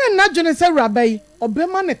wonye na dwene se rabai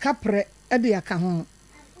obema ne kapre e de aka ho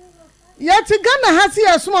yati Ghana hasi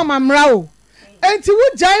asuma mamra o enti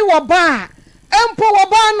wo jai wo ba empo wo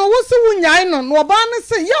ba no wo se wo nyai no wo ba ne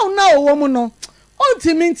se ye na owo mu no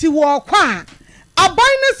ontimi nti wo kwa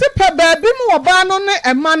aban ne se pe baabi mu wo ba no ne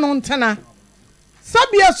ema no ntena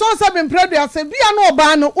sabia so sabe mpredua se bia no wo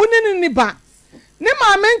ba no unini ni ba ne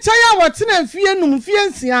ma me ncha ya wotena mfie num mfie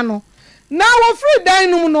nsia no na wo free dan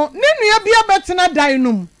num no ne nua bia betena dan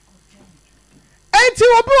num enti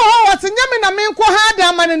wo bi ho wote nyame na me nko ha da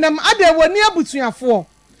amanenem ade woni abusuafo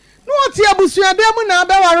no oti abusua da mu na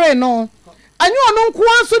abeware no anyo no nko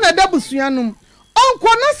anso na da busua num onko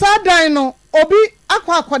na sa dan no obi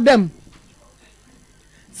akwadam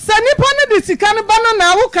sanipa ne de sika ne bana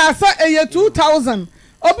na wo ka sa eye 2000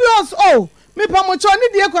 obi os me pa mo cho ne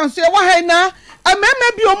de kwanso e wa hai na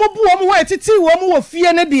amema bi omo bu omo ho etiti wo mo wo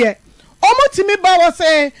fie ne de omo timi ba wo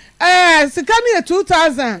se sika ne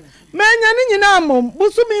 2000 menya ni nyina amom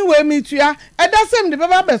busumi we mitua edasem de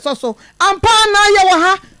beba besoso ampa na ye wo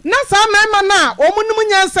ha na sa mema na omunum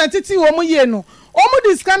nyansa titi wo mu ye no omu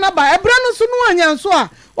diska na ba ebra no so no anyanso a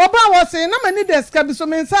oba wo se na mani diska bi so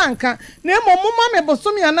mensa anka na emomuma me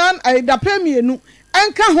busumi ana aidapa mienu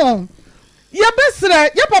enka ho ye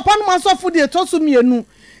besre ye papa no masofo de to so mienu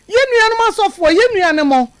ye nua no masofo ye nua ne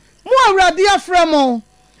mo awrade afra mo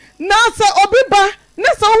na se obi ba na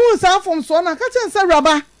se hu sanfom so na ka chen se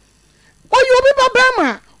raba oyo obi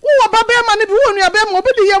babema wo babema ne bi wo nua bema obi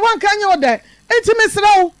de ye wanka nye oda enti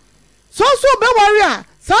mesrew so be wari a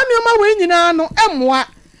sa nneoma we nyina no emmoa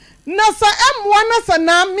na sa emmoa na sa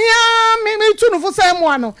na me tu no fo sa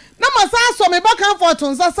emmoa no na ma sa so me ba kan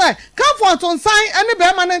fortun sa sai kan fortun san ene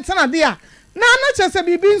bema ne ntena de a na chese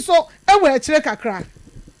bibi nso ewe akire kakra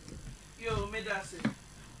yo me dase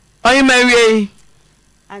oyi mawie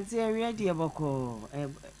anti ewie de boko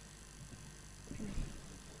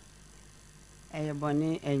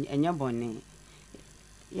boni enya boni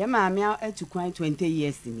ye maami atukwan 20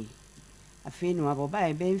 years ni afi no aboba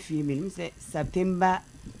e ben fie mi se September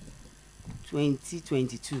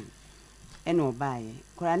 2022 eno obaye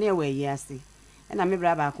kora na ewe yi ase na me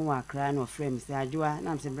bra ba ko wa akra na ofrem se adwoa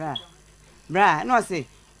na me se bra no se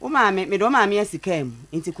o maami me do maami asika mu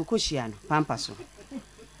enti kokohia no pampa so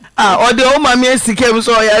ode o maami asika mu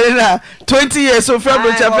so yare na 20 years so frem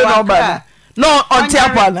do chape na oba no onti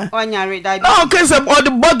apana onyare dai no kese ode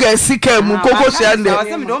boga asika mu kokohia nde o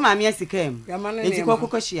se me do maami asika mu enti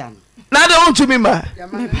kokohia no na de ontumi ma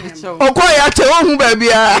okoya che ohun ba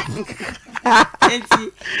bia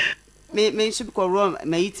enti me should go wrong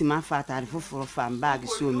me eat my fat and for fan bag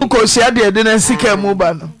so me ko sia de na sika mu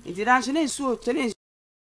ba no enti dan so na so tele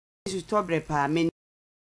so tobre pa me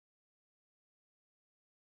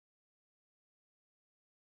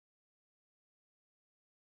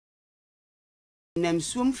nem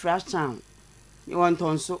sum fresh town me want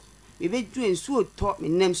on so me be do ensuo to me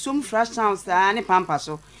nem sum fresh town sa ne pampa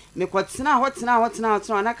so me kwotena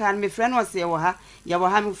hotena na kan me friend was ye wo ha ye wo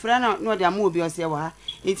ha me friend no de amu obi ose wo ha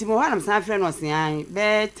enti mo ha na san friend was an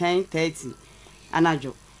be 10:30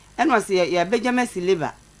 anajo en was ye bejama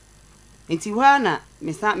silver enti wa na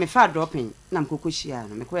me fa dropping na mkokoshia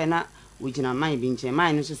no me ko na wogina man bi nche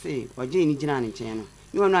man no so se oje ni gina ne nche no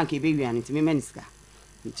me wonu anka be wi an enti me maniska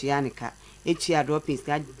enti ya ne ka etia dropping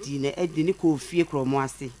ska di na edi ni ko fie kromo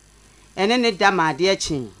ase ene ne da ma de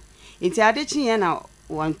echi enti ade chi ye na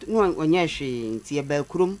onye hwe enti e ba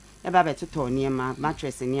kurum e ba betoto niema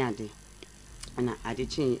mattress ni ade na ade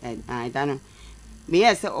chi da no me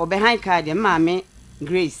yes obehan card ma me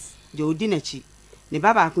Grace de odi na chi ne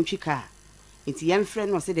baba akontwi ka enti yem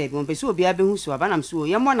friend no se de bi so obi abehu so abanam so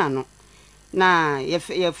ye mo na no na ye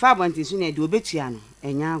fa bonti so na de obetua no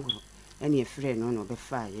enya agoro ene ye friend no no be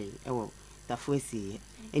fa ye ewo tafo esi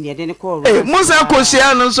ene ye de ne call musa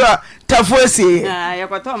kosia no so tafo esi ye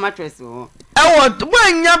kwato mattress wo ewo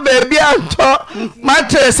mwanya baby anto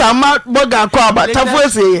mattress ama boga kwa aba tafo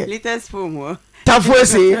esi latest phone wo tafo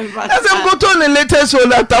esi ase mkoto ne latest wo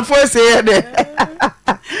la tafo esi ye de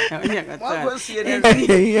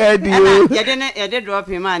ye de drop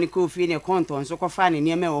him an Kofi ne konton so kofa ne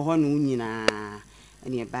niam e wo ho no nyina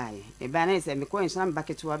ene ba na se me ko nsan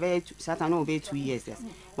bucket wa be Satan no be 2 years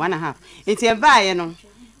 1.5 enti e ba ye no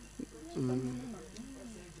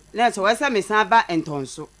let's wasa me san ba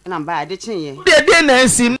entonso na ba ade chenye de na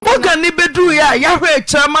nsi boga ni bedru ya hwe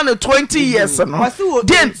chairman 20 years no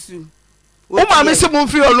den o ma me se mo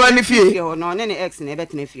fi ono ani fie no ne ex na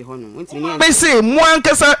ebetena fie ho no ntimi ne me se mo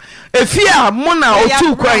ankasa efie a mo na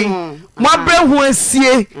otu kwan mo abrahu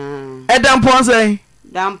asie edampon sai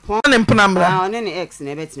dampon ne mpna mra ne ex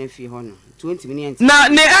na ebetena fie ho no 20 minutes na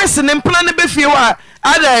ne ex ne mpna ne be fie wa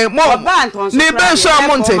ada mo ne be so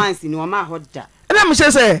amonte ni o ma hoda na me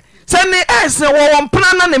se ne ex wo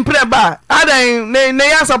mpna na ne mpre ba ada ne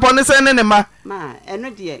ya support ne se ne ma eno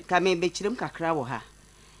de ka me be kirem kakra wo ha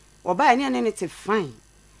oba ene ne te fine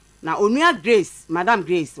na onua Grace Madam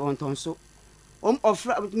Grace ontonso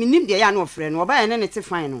ofra minim de ya na ofre no oba ene ne te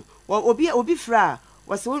fine no obi fra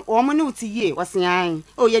wase o mo ne utiye wase an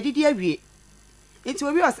o ye didi awie enti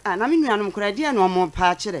obi was na me nuanom korade na o mo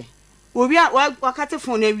pa kire obi wakate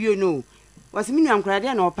phone awie no wase me nuam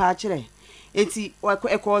korade na o pa kire enti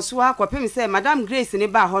ekoso akopem se Madam Grace ne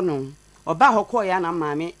ba ho no oba ho ko ya na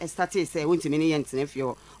maame start say wontimi ne ye ntene fie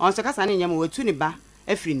on so kasa ne nyam watu ne ba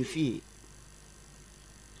afri ne fie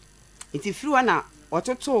iti friwa na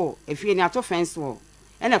ototo afie ne ato fence wo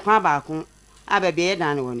ene kwa baako abebe ye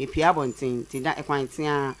dan wo ne pia bonten ti da ekwan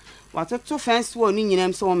tia watoto fence wo ni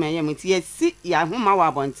nyinam so me ye mti yesi ya homa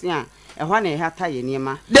wa bonten a ehwa na hata ye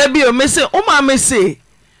niema da bi o me se o ma me se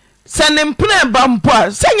sene mpre ba mpo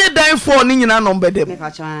a senye dan fo ni nyina no bedem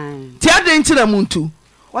ti ade nchira muntu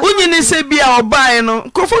unyini se bia obae no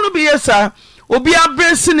kofo no bi yesa obi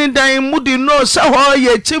abresi ni dan mudi no sa ho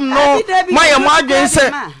ye chim no maye madwen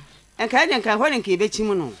se enka ho ne ke be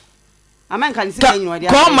chim no amanka ni se nyino dia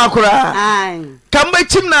ko makura kan be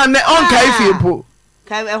chim na ne onka ifie po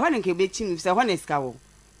ka ho ne ke be chim se ho ne ska wo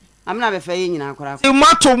amna be fa ye nyina akora ko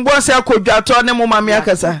mato mbo se akodwato ne mo mame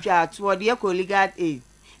akasa dwato de ko legal aid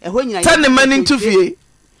ho nyina tane mani ntufie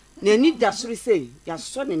na ni da sori sei ya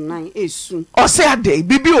so ne nan esu o se ade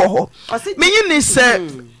bibi wo ho menyi ni se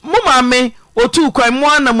mo mame otu kwan mo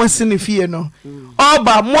ana mo sine fie no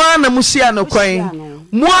oba mo ana mo sia no kwan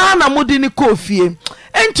mo ana mo di ni kofie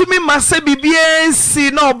entumi mase bibie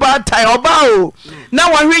si na oba tai oba o na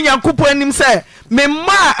wahwe nyankopɔ anim se me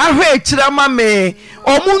ma ahwe akira ma me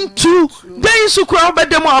omuntu den su kura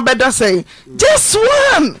obedem obeda say just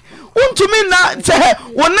one untumi na se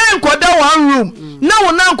wona nkoda one room na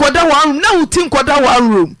wona nkoda one room na uti nkoda one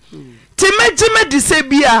room timejime di se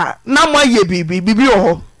bia na mo ye bibi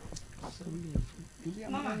ho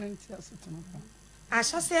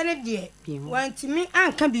asase ne de wantimi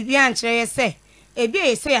anka bibi ankyere ye se ebi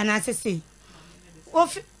ese ya na asese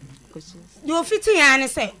ofiti ya ne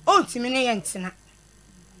se ontimi ne ye ntena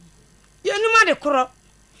yenuma de koro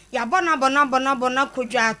ya bona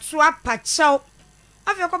Kojo Antwi apachaw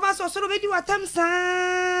afia ko ba so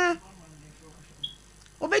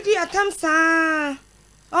obedi atamsa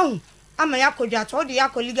oh ama ya Kojo Antwi o de ya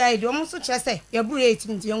koliga edi o muso chese ya buru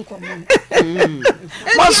etimti enko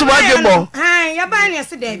maso wadwebo ya ba ne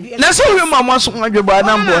se da bi na so hwe ma maso wadwebo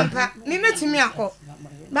anambo mi metimi akọ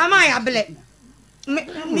ba ma ya bele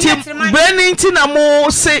branding ti na mo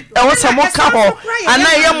se e wo samo ka ho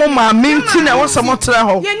ana ye mo ma minti na wo samo tra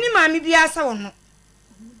ho ye ni ma mi bia sa wo no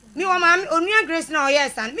mi wo ma onua Grace na o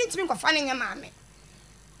yes and mi ntimi kofa ne nya ma me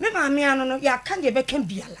ma me anu no ya ka de be kan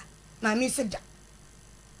biala ma mi se da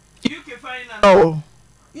UK final oh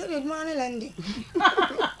You did money landing.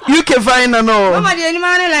 You can find no. Mama did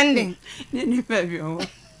money landing.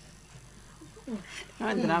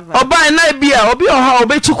 Oba na bia obi oha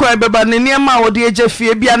obetu kwa beba ne niam a wode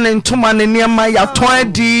agefie bia ne ntoma ne niam ya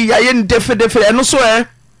ton di ya ye ndefe eno so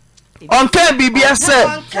onka bibia se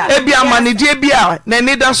ebia manedie bia na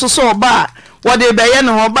ne da so so oba wode beye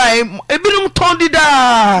ne ho ba ebinum ton di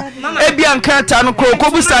da ebia nkrata no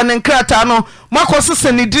kokobusa ne nkrata no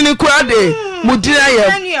makosese ne dini kura de mudira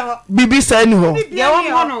ye bibi sa ni ho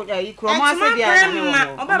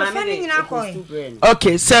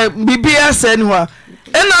okay so bibia sa ni ho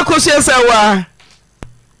ena kosie sa wa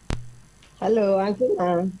hello Auntie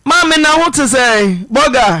Naa mama na ho te say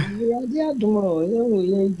boga dia dumo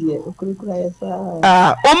ye die okurukura ya sa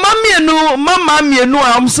o mama mienu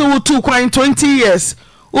a omse wo 2 kwan 20 years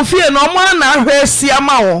ofie no mo na ahwe sia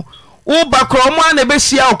ma wo wo bakro mo na be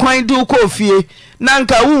hia okwan di ko ofie na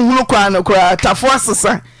nka wo hunu kwa no kwa tafo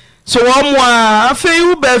asesa so wo mo a afei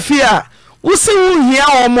wo ba fie a wo se wo hia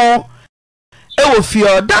wo mo e wo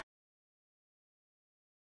fie da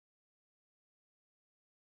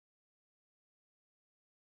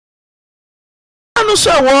anu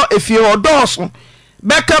so wo efie odoso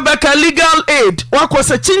beka legal aid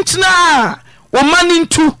wakose chinchina wo mani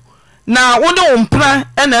ntu na wo ne wo mpra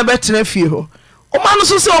e na ebetena fie ho o manu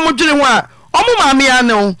so se o mo dwere ho a o mo maame ya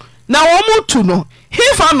ne wo na wo mo tu no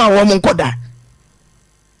hifa na wo mo nkoda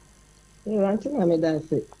Auntie Naa me da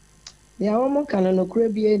se ya wo mo kan no kura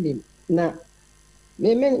bi enim na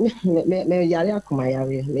me yare akoma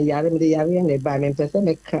yare me yare ne ba me pese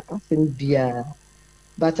me ka asen bia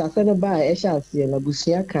but asene ba e sha ase na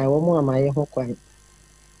busua kan wo mo amaye ho kwan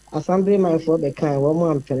assemblyman for be kan wo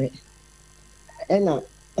mo ampere ena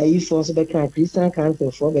ayi so be kan Christian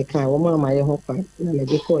council for be kan wo mo amaye ho kwan na me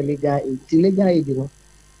de ko legal aid no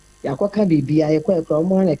yakwaka bibia ye kwa ekra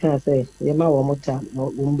mo na kan say ye ma wo mo ta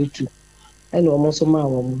wo mbetu ena wo mo so ma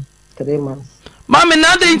wo mo 3 months mama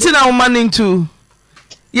na de ntina wo mani ntu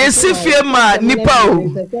ye sifie ma nipa o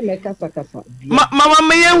mama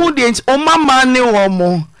me ye hu de o mama ne wo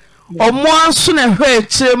mo o mo aso na hwe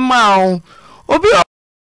kire ma o obi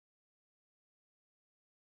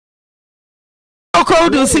ko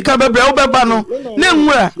do sika bebre wo beba no na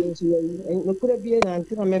nwura nkura bi na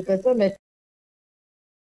ntina me pese me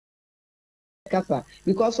kasa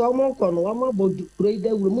because o mo ko no o mo bodu kura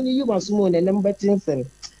wuru mu ni you must mo na nem betinsen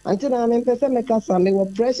Antina me pese me kasa me wo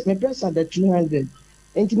press me pressure the 200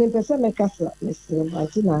 enti me pese me kasa me se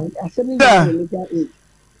Antina asemi ni legal aid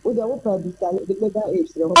o da wo pa bi sa legal aid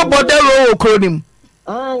o bodero wo kronim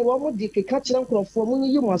wo mo di ke ka kire nkrofo mu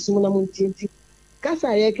ni you must mo na mo ntienti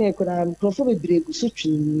kasa ye kan kura nkrofo be bregu so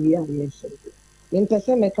twi ya ye se me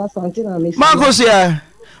pese me kasa Antina me makosia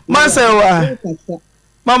masewa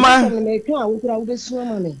mama me kan wo kura wo be suwa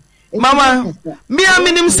mama mama mi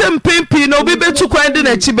aminim sem pempi no obi betu kwan de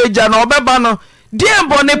na chibeja na obeba no die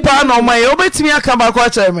bone pa na omaye obetimi aka ba kwa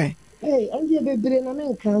chere me ande bebre na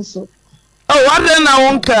men kan so wade na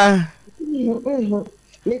wonka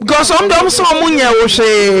because dom so munye wo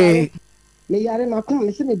hwe me yare na kom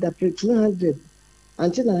me se me da 200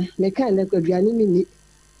 Antina me kan na kwaduane mi ni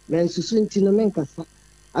men susu nti no men kasa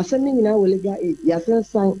asemi nyina wo lega ya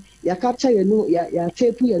sensan ya capture yenu ya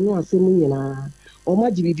tape yenu asemi nyina o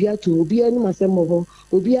ma jibibia to obi anu masemo ho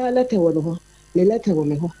obi a letter wo no ho le letter wo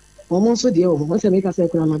me ho o mo so de wo mo se me ka se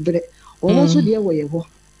kura mabere o mo so de wo ye ho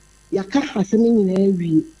ya ka asemi nyina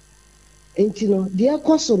awie enti no de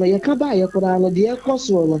ekoso no ye ka ba ye kura no de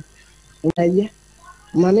ekoso no na ye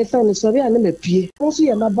ma ne fa no so be ane mapie o so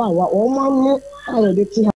ye na ba wa o ma no a de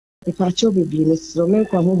ti ha e pa cho be bi ne so me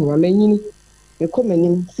kwa ho ho amanyini e ko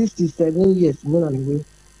manim 67 years mo na we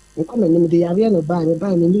e ko manim de yare no ba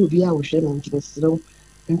ne ni obi a wo hwe no nti siro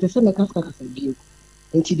nti se me kasa bio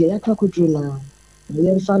nti de ya ka kodru na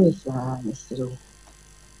ye fa ne sa ne siro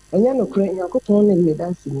enya no kure ya ko pon ne me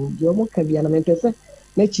dance ni de o mo ka bia na me pese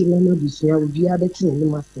na chi na na busua obi a beti ne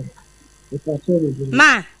ma se e pa cho be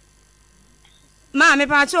ma me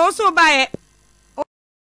pa cho o so ba ye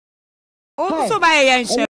o so ba ye yan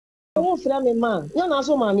she o fra me ma ya na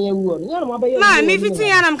so ma me ewu no ya na ma ba ye ma me fitin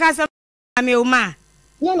ya na mka se me o ma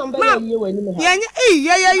ya na ba ye wani me ha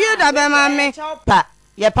ye da be ma me pa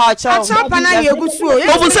ye pa cho pa na ye gusu o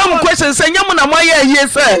o bu some questions say nyam na mo ye ye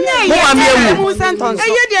se mo ma me ewu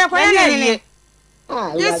ye de kwa ya ne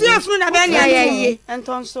yes you funu na be ne ye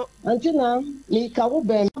entonso Antina mi ka wo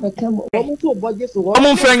be me ka mo mo to boje so wo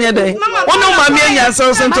mo mfrenye de wono ma me anya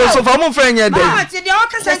so so for mo mfrenye de ma ti de o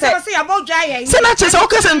ka se ya bo dwa ye se na che se o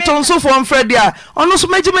ka se ntonso for mfredi a ono so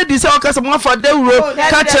magime di se o ka se mo afa dawuro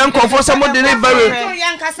ka che nkofo se mo de ne bare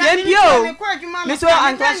ye bio mi so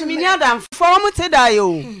antonso mi ni adam for mo te da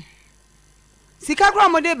yo sika kra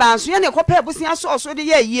mo de ba nso ye ne kopa busia so de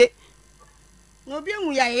ye yie no bi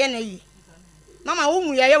hu ya ye na yi mama wo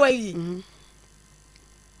hu ya ye wa yi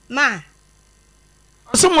ma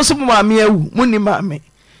so mo maame awu muni maame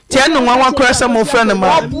tie no nwa kora se mo fra ne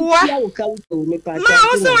ma obuwa ma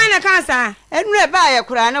wo so wan na kansa enure ba ye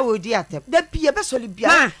kora na wodi atep da bia be soli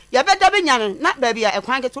bia ya be da be nyane na ba bia e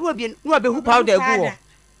kwan ke to obi no be hu powder egu wo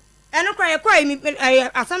eno kwa ye kwa mi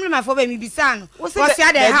assembly ma fo ba mi bisa no wo se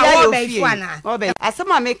ade ha wo ba ifu ana wo be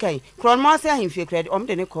asema mekai kron mo ase ahemfie kredi om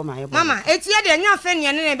de ne koma ye mama etie de nya fe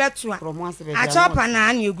ne ne beto a kron mo ase be a chopa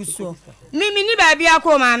na na eguso mi ni ba bia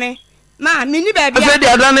ko maame ma mi ni ba bia afa de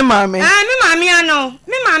adane maame mi maame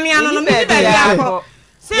ano no mi ni ba bia ko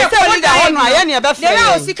se ko liga hono aye ne be frɛ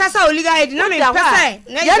le o sika sa oliga head na me pese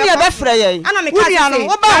ye ne be frɛ ye ana me ka se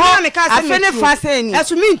wo ba ho afa ne fa se ni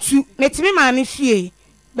esu mi ntu metimi maame fie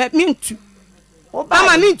but me ntu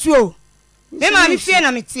mama me ntu o me maame fie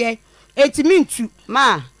na metie eti me ntu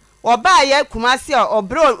ma oba ye kumasi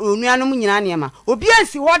obro onuanom nyina ne ma obi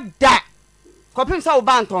ansi ho da kopim sa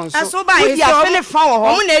oba nton so obi afene fa wo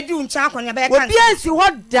ho o na edu ncha akonya be kan obi ansi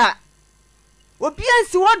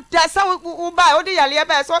ho da sa oba o de yale ya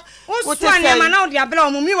ba so wo so anya ma na o de abela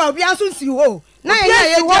o mi wa obi anso nsi ho na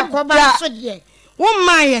ye akoba so de wo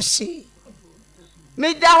ma ye hye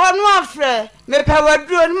me da ho no afre me pe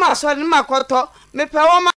waduro ni ma so ni makoto me pe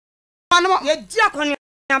wo ma no ye di akonya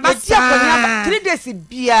ba sa 3 days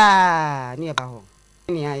bia ni e ba ho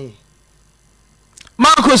ni aye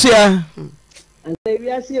Makosia ante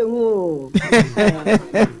wiase ehu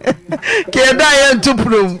ke da ye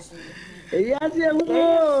ntuprum wiase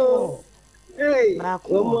ehu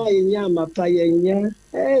omo ayenya mapa yenya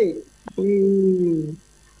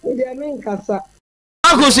ndi amenkasa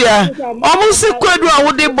Makosia omo si kwadu a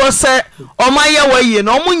wo de bo se omo aye waye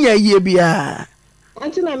na omo nya yie bia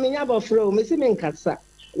Auntie Naa menya bofro me si menkasa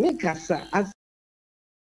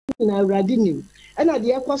na awrade nim ena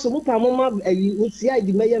de ekoso mo pa mo ma utia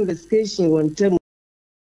di meya investigation won tem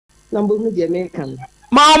na mbo hu de mekan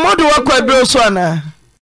ma omo de wakwadro so ana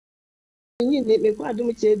nyini me kwado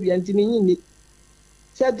mo che bia ntimi nyini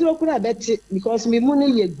se duro kura beti because me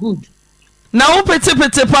money ye good na wo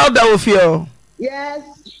pete powder ofio yes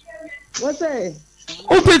what say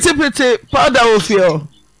wo pete powder ofio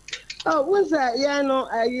oh what's that ya no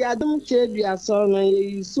adum che bia so no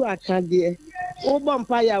ye su akade wo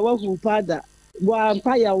bompa ya wo hu powder bo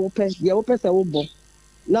ampa ya wo pe ye wo pese wo bo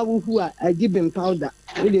na wo hu a give him powder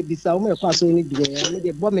we dey bisa wo me kwa so ni dire me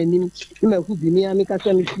dey bo manim ni me hu bi ni ami ka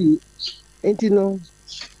se mi fi enti no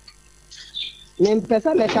nem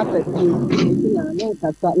pesa me ka pe na nem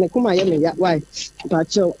kasa me kuma ye me ya why pa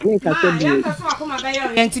cho nem kasa bi ya kasa kuma ba yo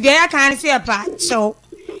enti dia ya kan se pa cho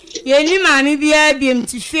ye ni maami bia biem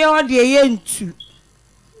ti fie ho de ye ntu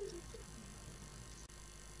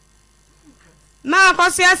ma ko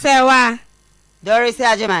se asewa dori se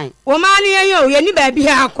ajeman wo ma ni ye ni ba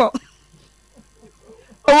bia akọ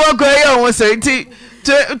owo ko ye won say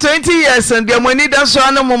 20 years and the money that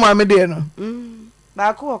so na mo maame de no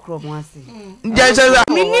ba ko okro mo ase jaja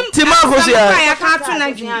ti Makosia ya ka tu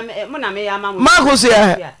na dwi mo na me ya ma mo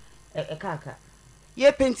Makosia kaka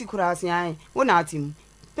ye penti kura ase an wo na atim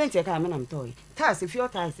penti ka me na mtoy tase fio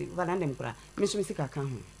tase vanandem kura me so sika ka ho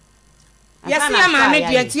ya se ya maame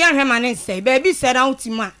de ti ya hwe ma ne sei ba bi se na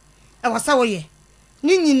utima e wasa wo ye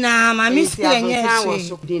ni nyina maame si enye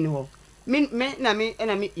hwe me na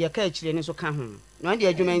me ye ka akire ne so ka ho no de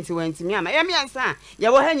adwuma nti wanti me ama ye me ansa ye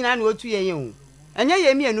wo ha nyina na otu ye ye o enye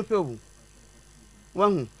ye me anu pe wo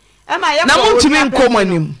wahu ama ye na montumi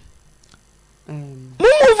nkomanim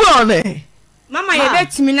move on mama ye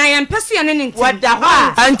betimi na ye mpese ye ne nti wada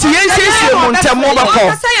ho anti yensisi montam mo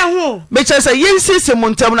bako be chese yensisi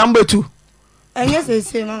montam na mbetu enye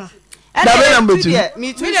sese mama da be na mbetu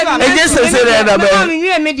enye sese da be mama mi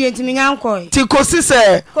wie me de ntimi nyankoi ti kosi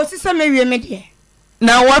se me wie me de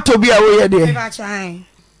na wato bi a wo ye de ba chan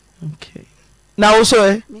okay na wo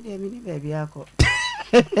so me de ba bia ko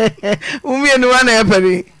umie ni wana ya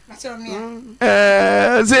pari se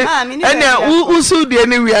anya usu de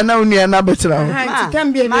ni wi ana uni ana betra ho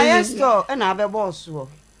maestro na abe boss wo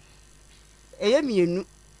eye mienu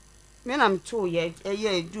me na mto ye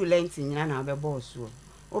eye du lenti nyina na abe boss wo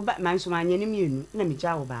oba man so manye ni mienu na mi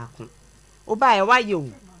ja wo ba ko oba ye waye wo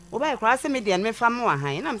oba ye kra se me de me fa mo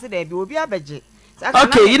ahan na me se de bi obi abeje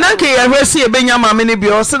okay yina ke ye hwesi e benya mame ni bi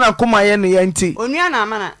o se na koma ye ne yanti onua na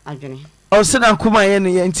ama na adwene o se na koma ye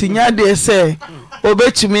ne yanti nya de se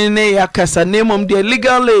obetumi ne yakasa nemom de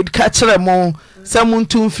legal aid ka kire mo se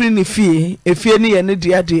muntu mfiri ne fie efie ne ye ne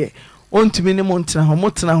dia de ontumi ne montena ho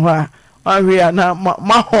motena ho a ahwe na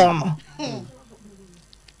ma ho no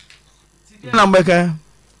na mbeka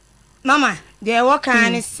mama de wo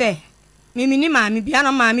kan se mimini maami bia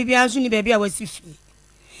na maami bia nso ni baabi a wasi fie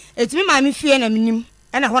etimi maami fie na minim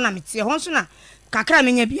na ho na mete ho nso na kakra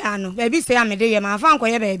menya bia no baabi se ya mede ye ma fa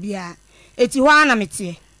nkoye baabi a eti ho na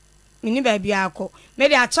mete mini baabi akọ me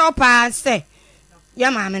de a chaw pa se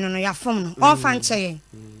ya maami no ya fom no on fa nche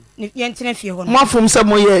ye ntene fie ho no mo fom se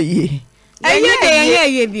mo ye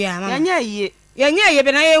ye bia mama ye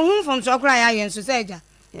be na ye hu fom so kra ya ye nso se eja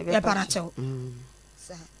ye para chaw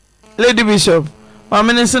Lady Bishop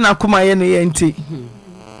Wamenese na kuma ye ne yenti.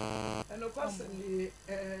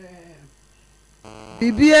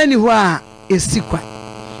 Bibia ni ho a esikwa.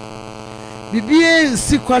 Bibia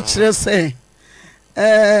esikwa kire se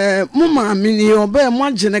mo maame ni oba mo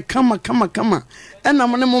agene kama ena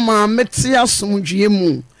mo ne mo maame te asomdwie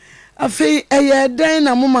mu. Afei eye dan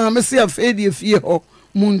na mo maame se afei de fie ho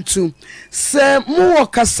muntu. Se mo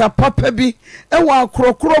wakasa papa bi wa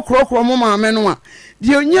akrokro mo maame no a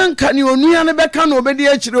di onyanka ni onua ne beka na obedi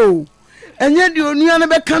akire o enye di onua ne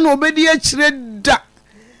beka na obedi akire da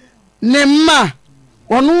ne ma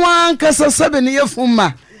wono ankasa sabe ne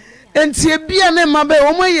yefuma enti ebia ne ma be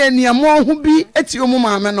wo moye niamo ho bi eti o mu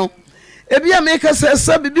maame no ebia me kasa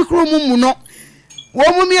sabe bi kro mu no wo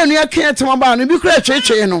mu mienu aka etema ba no bi kro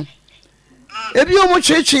atwetwe no ebia o mu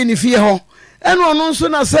twetwe ni fie ho eno ono nso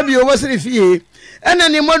na sabe o wasiri fie ena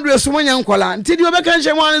ni modue so monya nkola nti di obeka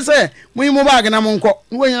nche mo an se muyimu bag na mo nko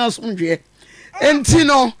wonya so ndwe enti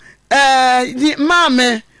no di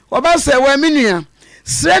mame obase wa menua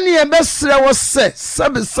srani e besre wo se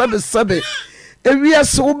sabe ewia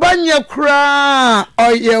so ubanya kura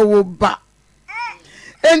oye wo ba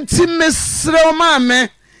enti mesre o mame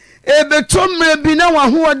ebetomre bi na wa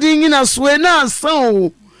ho odin nyina so e na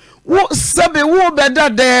asan wo sabe wo beda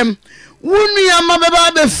dem wunu ya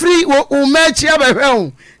mababa be free wo umechi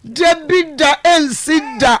abehwe debida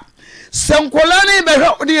ensida sankola ne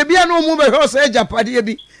behwe de bia no mu behwe so Agyapade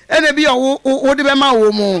bi ene bia wo de be ma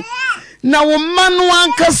wo mu na wo manu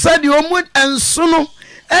ankasa de o mu enso no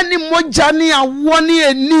eni moja ne awo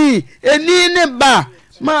ne eni ne ba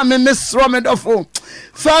ma me mesro me dofo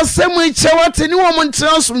fa semu ichewate ni wo mu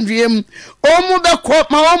ntransomdwem o mu be ko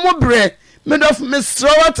ma wo mu bre me dofo mesro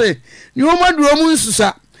wate ni wo madu o mu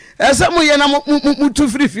nsusa ese mo ye na mutu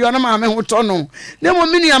frifio na maame ho to no ne mo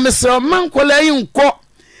mini amesere mankola yi nko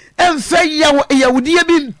emfe ya wudie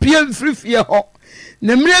bi mpie frifie ho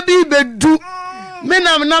ne mre bi bedu me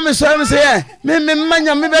na me so se ye me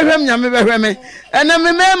manya me behwem me ena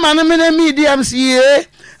me ma no me na mi di am sie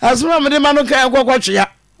asuma me de ma no kan kwakwatua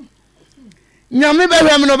nyame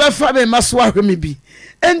behwem no be fa be maso ahwem bi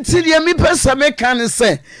enti de mi pesa me kan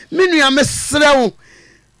se me nua mesere wo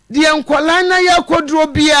di enkwala na ya kodro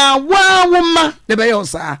bia wa woma de be yo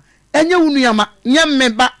sa enye wunuama nyemme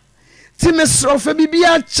ba ti mesrofa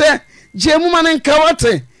bibia che jemu manen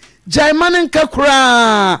kawate jai manen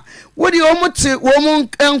kakura wodi omuti womu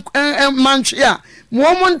manchia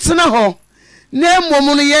mo ntena ho na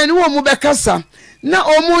emomu no ye ni wo mu bekasa na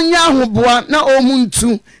omu nya ahoboa na omu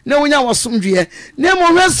ntu na wonya wasomdwe na mo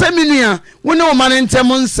hwese minua wo ne o manen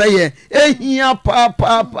ntem nseye ehia pa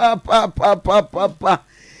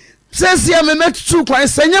Sesia me metu kwa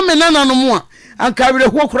senya me nana no mu a anka were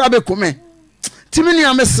ho kura be kome timini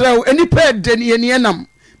amesrew enipa de ne enam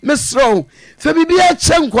mesrew fe bibia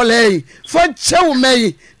che nkolei fa chew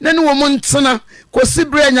mei na ne wo mu ntena kosi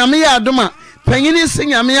bre nyame ya adoma panyini se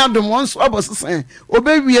nyame ya adom won so abosesen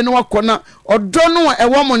obewie ne wakona odo no e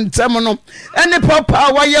wo mu ntem no ene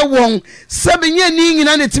papa wa ye won sabe nya ni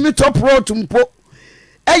nyina ne timi top road mpo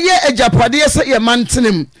eye Agyapade se ye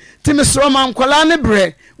mantenem timi sro man kola ne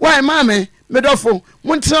bre why mame medofo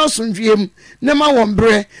muntra sondwiem ne ma won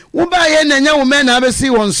bre wo ba ye na nya wo me na abesi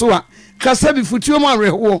won so a kasa bi futuo ma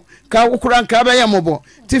reho ka wokura nka ba ye mobo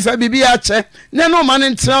ti fa bibia che ne no ma ne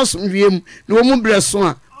ntra sondwiem ne wo mu bre so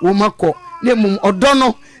a wo makọ ne mum odo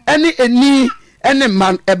no ene ene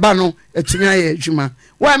man eba no etumi aye adwuma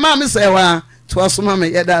why mame say wa to asoma me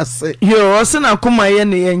yeda se yo osena kuma ye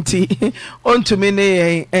ne yenti ontumi ne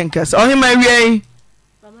ye enkasa ohima wiei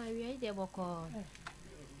mama wiei de boko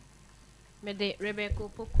me de Rebecca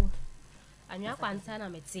Poku anwa kwanta na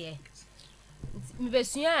mete me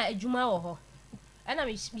besua adwuma wo ho ena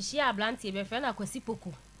me hia ablante be fe na kwasi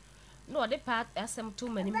Poku no de part asem to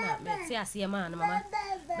manim na mete ase ma na mama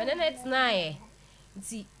me ne net na ye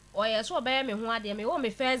nti oye so be me ho ade me wo me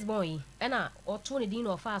first born ena oto ne din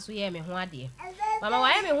no fa so ye me ho ade mama wa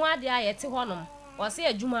ye me ho ade aye te honom o se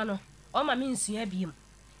adwuma no o ma me nsua biem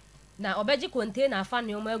na obeji container afa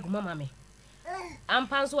ne o ma aguma mama me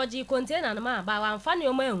ampanso oji container no ma ba wa amfa ne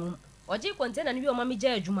o ma enwu oji container ne bi o ma me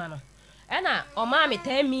ja adwuma no ena o ma me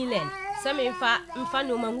 10 million se me mfa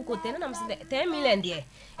no mangu container na me se 10 million de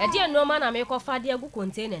e de no ma na me ko fa de agu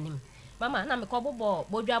container nim mama na me ko bobo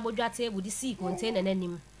bodwa table di si container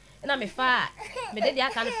nanim na me fa me de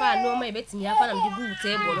aka ne fa no ma e betimi afa na me de bu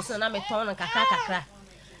table so na me ton na kakra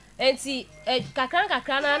enti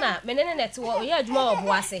kakra na me ne net wo ye adwuma wo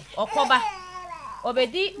boase okoba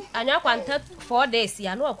obedi anya kwanta 4 days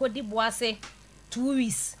ya no akodi boase 2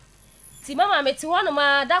 weeks ti mama me ti wono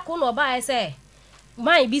ma da ko no ba ese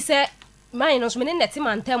man bi se man no so me ne net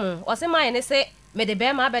mantem o se man ne se me de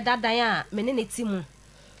be ma be dadan a me ne ti mu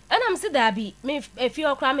ana me se da bi me efi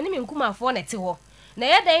okra me ne me nkumafo net ho na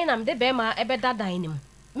ye dan na me de be ma e be dadan nim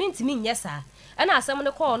me ntimi nye sa ana asem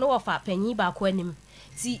ne ko no wo fa panyi ba ko anim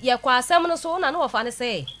ti ye kwa asem no so na no wo fa ne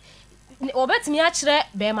se obetimi a kire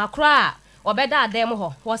be ma kra obeda adem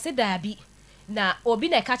ho wo se da bi na obi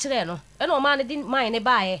na ka kire no ena o ma ne din man ne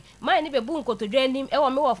baaye man ne be bu nkotodwa anim e wo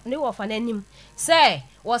me wo ne wo fa nanim se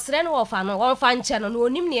wo sere no wo fa no wo fa nche no no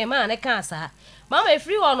onim ne ma ne ka asa mama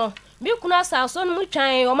efri wo no mi kunu asa so no mu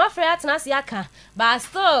twan o ma frɛ atena se aka ba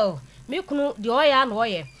still mi kunu de oya na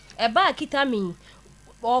oye e ba kita mi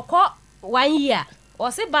okɔ 1 year o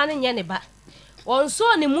se ba ne nye ne ba on so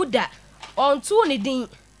ne muda on tu ne din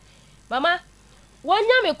mama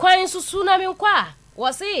wonya me kwan susu na me nkwa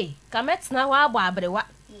wo se kametna wa abɔ abrewa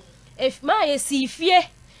if ma ye si fie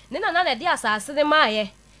ne na de asase ne ma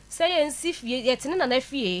ye se ye nsi fie ye tene na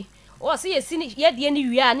fie o se ye si ye de ne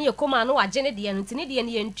wi a ne ye koma no wagye ne de no tene de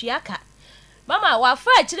ne ye ntuaka mama wa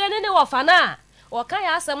fa kire ne wo fa na wo kan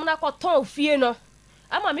ya asem na kɔtɔn fie no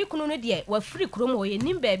ama me kunu no de wa firi krom wo ye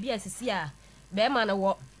nim ba bia sisi a be ma na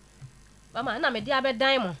wo mama na me de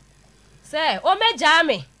abedan mo se o meja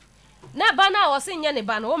me na ba na wo se nye ne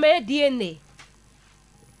ba no o me DNA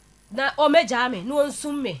na o meja me no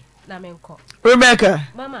nsum me na me nko Rebecca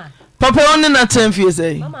mama papa on na 10 years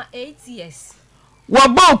eh mama 8 years wa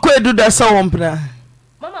ba ko eduda sa wompra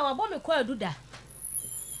mama wa bo me ko eduda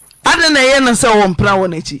ade na ye na sa wompra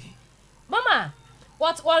won echi mama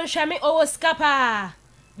what one shame o skapa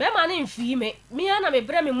be ma ne mfi me mi ana me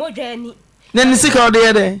bre me modwa ani na ni sika o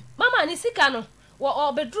de de mama ni sika no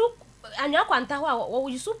wo bedru anya kwanta ho wo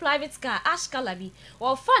use private car ash color bi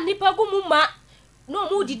wo fa nipa gumu ma no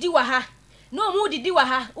mu didi wa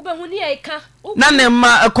ha ubehu ni eka na ne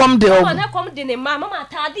ma ekom de o na kom de ne ma mama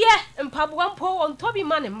tade mpaboa mpo on tobi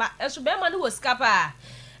ma ne ma eso be ma ne wo skapa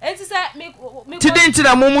enti se me tidenti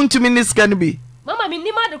na mumu ntumi ni sika ne bi mama mi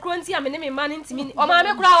ni ma de kro nti a me ne me ma ne ntimi o ma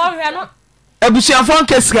me kura o hwe no abusuafo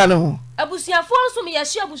nka sika ne ho abusuafo nso me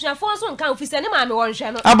yahye abusuafo nso nka ofise ne ma me won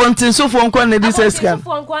hwe no abontinsofo nko na di sika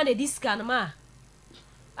abontinsofo nko na di sika no ma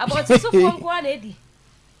abontinsofo nko na di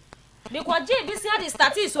me kwaje bisia de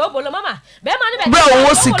status obolo mama be ma ne be bro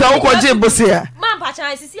wo sika wo kwaje bosia ma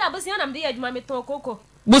mpacha sisi abosia na me de adwuma me ton koko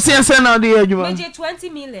bosia se na de adwuma me je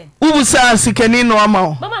 20 million ubusa sika ni no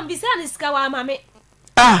ama mama mbisa ni sika wa ama me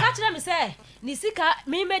ka kire me se ni sika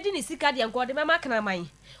me medi ni sika de nko de mama kana man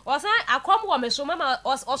osan akom wo me so mama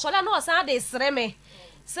osola na osan de sere me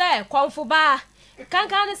se konfo ba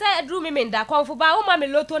kankan ni se edru me menda konfo ba wo ma me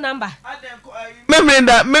loto number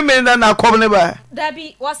memenda na kom ne ba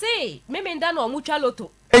dabi wo se memenda na omutwa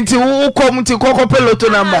loto enti wo kom ti kokope loto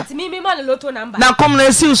number enti mi ma le loto number na kom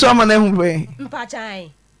na si so ama na hu be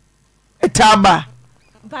mpachan etaba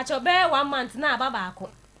mpacho be 1 month na baba ako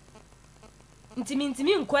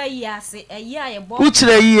ntimi nkwa yi ase ayi aye bo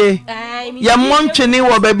uchire yie ya montwene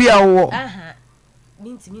wo ba bi awo aha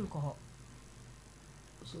ntimi nko ho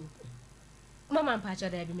mama mpacho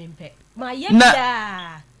da bi mempe ma ye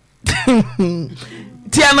bia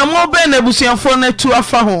ti ana mo be na busuafo na tu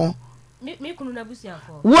afa ho me kunu na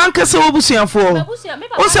busuafo wanka se wo busuafo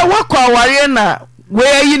o se wakọ aware na we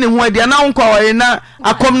ayi ne ho adi na nkọ aware na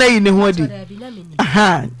akom na ayi ne ho adi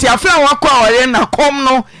aha ti afra wakọ aware na akom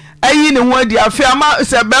no ayi ne ho adi afra ma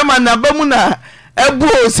se be ma na ba mu na ebu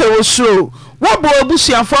o se wo suro wo bo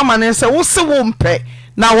busuafo ama ne se wo se wo mpe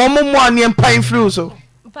na wo mo ane mpan free so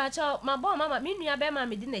mpacho mama mi nua be ma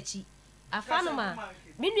me di nachi afa no ma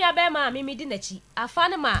mi nua be ma me di nachi afa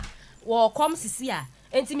no ma wo kom sisi a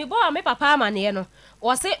enti mi bo me papa ama ne no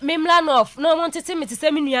wo se memla nof no mo ntete me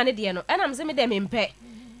tese mi nua ne de no ena me se me de me mpe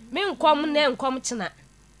me nkom na nkom kina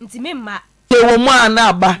nti me mma ye wo mu ana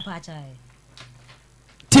aba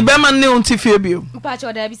ti be ma ne unti fie bio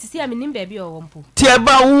mpacho da bi sisi a me nim ba bi o wo mpo ti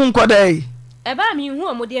eba hu nkodai eba mi hu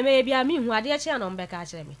o mo de me bia mi hu ade a chia no mbeka a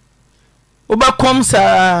kire me oba kom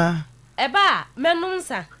sa eba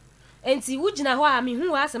menunsa enti wugina ho a mi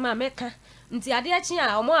hu asem a meka nti ade achi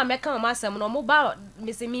a omo a meka omo asem no mo ba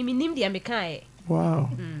me se mi nim de meka e wow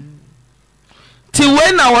ti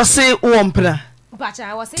we na wo se wo mpra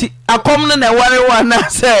bacha wo se ti akom no na ware wa na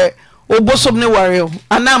se obosom ne ware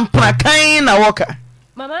ana mprakan na woka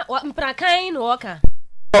mama mprakan na woka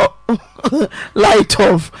light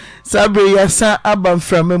off sabre yasa aba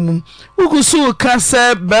mframam ukusu ka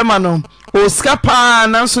se bema no o skapa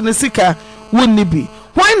na so ne sika wonni bi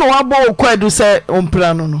why no abo kwadu se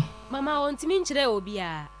ompra no mama ontimi nkyere obi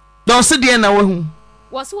a don se de na wahu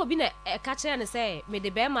wose obi na ka kire ne se me de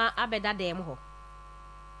bema abeda dem ho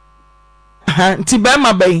ha nti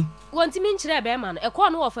bema bai wontimi nkyere bema no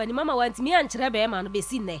ekọ no wofa ni mama wontimi ankyere bema no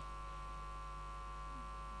besi ne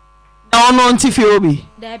na ono nti fi obi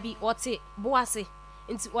dabi wote boase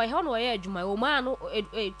nti wo he no ye adwuma o ma no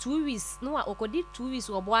 2 weeks no okodi 2 weeks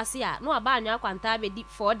wo boase a no aba anwa kwanta be di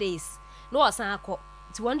 4 days no osan akọ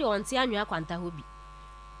nti wonde onti anwa kwanta hobi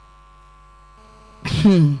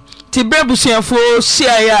ti brebusiafo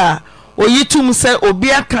sia ya oyitum se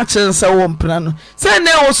obi aka chense wo mpra no se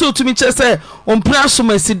na wo so otumi che se ompra so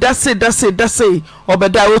masi dase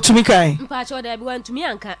obeda otumi kan mpa che oda bi wantumi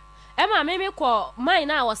anka ema me ko mine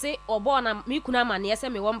na wo se obo na me kuna ma ne se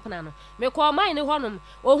me wo mpna no me ko mine ne honom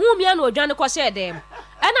ohun bia na odwane ko she dem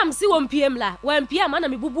enam si wo mpiem la wa mpiem na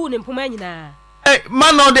me bubu ne mpoma nyina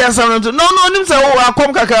man no dey asam no nim se wo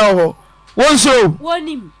akom kaka ho won so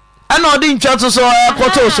wonim ana odi ntwato so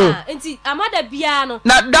akoto so nti amada bia no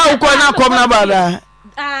na da ko na kom na bada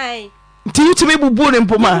ai nti utimi bubu ne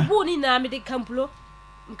mpoma bubu ni na me de kamplo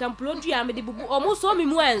ntua me de bubu omo so me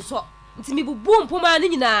mu enso nti me bubu mpoma ni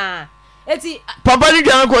nyina eti papa ni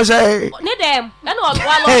dwan ko say ne dem na no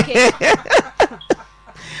wa loke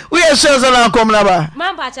we are sure so na kom na ba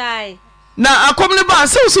man pa chai na akom ne ba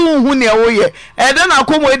se hu ne wo ye e da na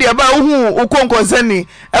akom we de ba hu ukonkonsani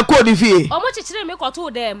e ko di fie omo chichire me ko to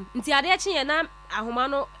dem nti ade achi ye na ahoma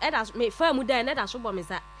no e da me fa mu dan ne da so bo me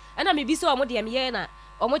sa e na me bi se omo de me ye na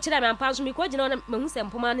omo chire me ampa so me ko gina na me hu se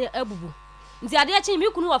mpoma ne abubu nti ade achi me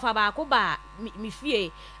kunu ofa ba ko ba me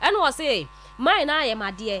fie e na wo se mai na ye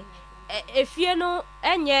made efie no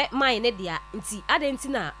enye mai ne dia nti ade nti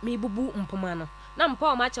na me bubu mpoma no na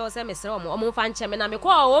mpa o ma che o se mesere o fa nche me na me ko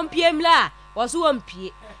o mpie mla o so o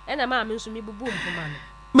mpie e na ma me nso me bubu mpoma no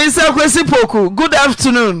Mr. Kwesi Poku, good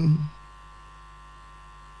afternoon.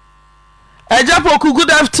 Agyapong, good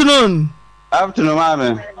afternoon. Afternoon,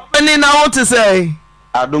 mama. Any now what to say?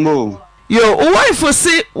 Adumo. Yo, wife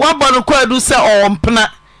see what banu kwadu se o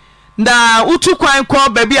mpna. Na utu kwan kwa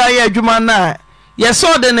baby aye adwuma na. Ye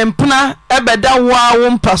so de ne mpna ebeda wa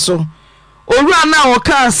wo mpa so. Owura na wo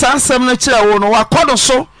kan sansem no kire wo no wakodo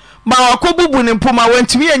so, ma wakobubu ne mpoma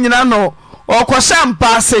wantimi anyina no. Okosha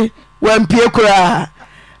mpa ase wampie kura.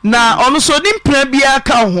 Na ono so ni mpra bia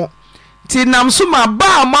ka ho ti nam so ma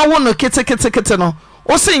ba ma wo no kete no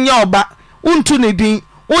o se nya oba untu ne din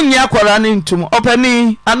unya akwara ne ntum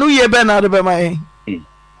opani anu ye be na de be mai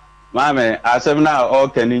mame asem na o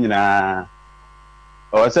kani nyina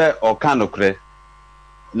o se o kan okre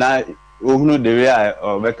na ohunu de we a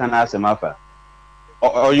o be kan asem afa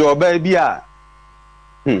o yo ba bia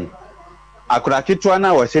akura kitwa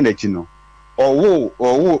na wo se na chi no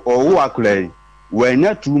owo akura yi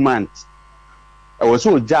wanya 2 months e wo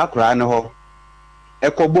so ja akura ne ho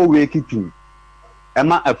ekobo we kitu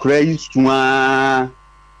ema akura yi suwa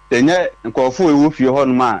tenye nkofo e wo fie ho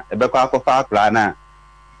no ma e be kwa akofa akura na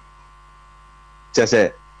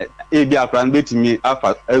chese e bi akura no betimi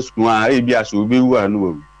afa asuwa e bi aso obi wu anu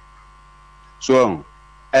wo so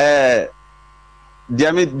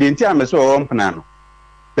diame denti ameso wo mpana no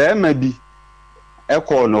be ma bi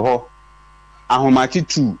eko no ho ahomachi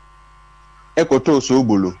 2 ekoto so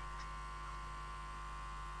ogbolo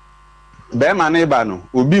be ma na iba no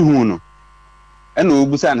obi hu no e na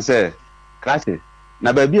obusa ne se krase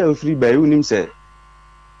na ba bia ofri ba unim se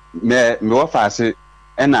me wo faase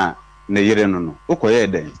e na ne yire no no okoye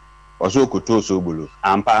den oso okoto so ogbolo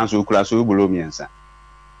ampa anso okura so ogbolo miensa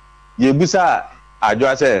ye busa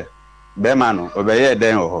adwo se be ma no obeye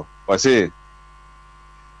den ho o se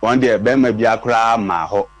one day be ma bia kura ma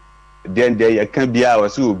ho den de ye kan bia o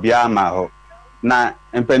se obi ama ho na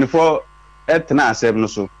empenifo etna asem no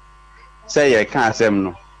so say ye kan asem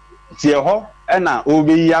no tie ho e na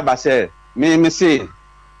obi aba se me se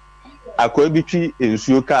akwa bitwi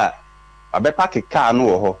ensuo ka abepa keka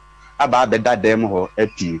no ho aba beda dem ho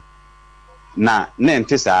ati na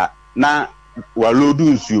nente sa na walodu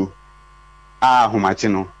nsuo ahomachi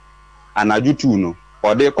no anajutu no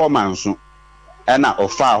ode komanso e na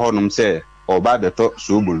ofa ho nom se oba beto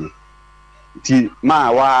so obolo ti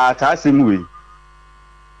ma wa ta asem we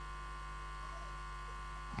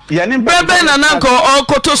yani bebe na nanko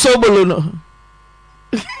okoto so bolo no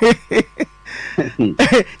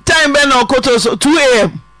time be na okoto so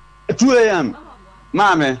 2 am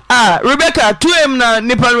mame Rebecca 2 am na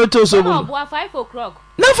nipa roto so bolo bo 5 o'clock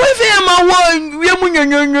na 5 am awo wiemu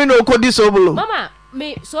nyonyonyo na okodi sobolo mama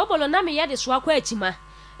me sobolo na me yede so akwa achima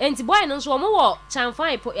enti boy no so mo wo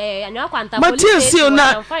chanfan anwa kwanta police Matiasi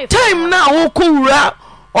na time na wo kowura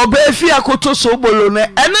oba afi akoto sobolo na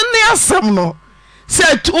ene ne asem no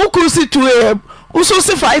set ukusi 2 am uso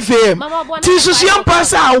si 5 am ti so siam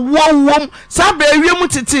pasa wom sa ba wiemu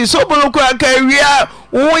titi sobolo ko aka wia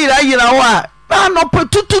wo yira wa na no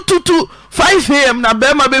tutututu 5 am na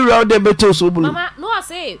be ma be wura de beto sobolo mama no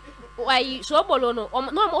say why sobolo no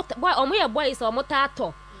no boy omo boy so omo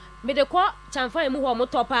tato me de ko chanfan mu ho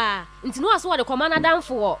moto pa nti no aso de komana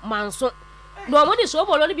danfo manso no mo de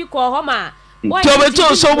sobolo ni bi ko ho ma boy to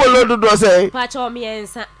beto sobolo do say pa cho me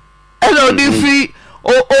ensa hello di free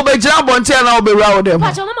obegira abonten na obewura wo dem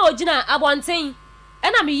pa cho mama ogina abonten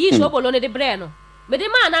na me yi sobolo ne de bre no me de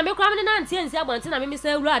ma na me kra me na anti ensi abonten na me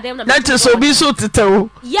say wura dem na that is so bi so tetewo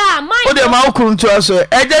yeah my o de ma okuntu aso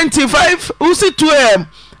identify usi 2 am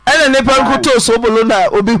ene ne pankoto sobolo na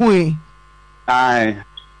obi hui ai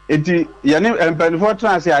enti yene empanifo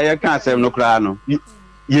transe aye kan asem no kra no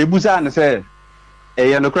yebusa ne se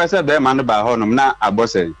eye no kra se be ma no ba ho no na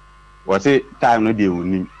abose wo se time no de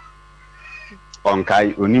onim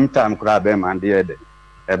onkai onim time kra be ma de ede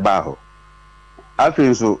e ba ho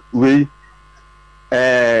afinso we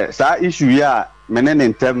sa issue ya menene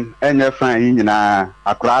ntem enye fan yi nyina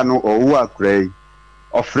akra no owu akra yi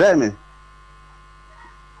ofre me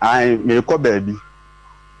ai me ko baabi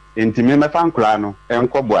enti me mefa nkra no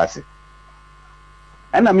enko boase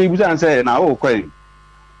ena me busan say na o kwai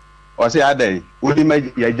o se adan odi ma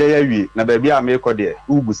yaje yawie na baabi a me ko de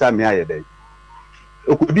ubusa me ayedai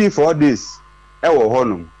okudi 4 days e wo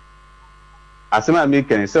honum asema me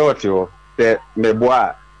ken se o tio te me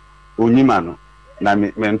boa onyima no na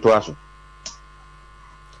me nto aso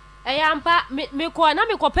ampa me ko na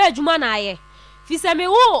me ko pa adwuma na aye fi se me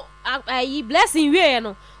wo ayi blessing wie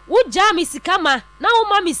no wo ja me sika ma na wo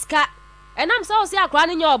ma me sika enam se o se akra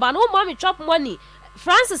ne nya oba na wo ma me chop money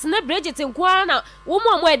Francis na Bridget nkwa na wo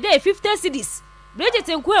mo e dey 50 cedis Bridget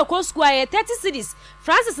nkwa e ko square 30 cedis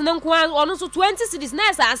Francis na nkwa ono so 20 cedis na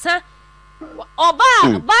esa oba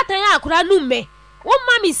batan ya akra nu me wo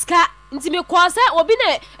ma me sika nti me ko se obi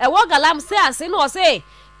na e wo galam se ase na o se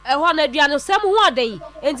ho na aduane sem ho oden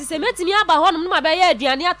enti se metimi aba ho no ma be ya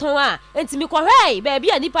aduane aton a enti me ko hwei ba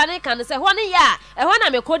bia nipa ne kan se ho ne ya ho na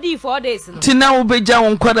me kodi 4 days no tina wo beja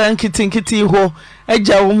won kwada nkitinkiti ho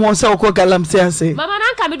eja wo mo se wo galam se ase mama na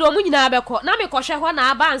nka me do mu nyina be ko na me ko hwe ho na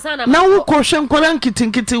aba ansa na wo ko hwe nkwada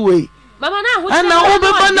nkitinkiti we mama na ho ana wo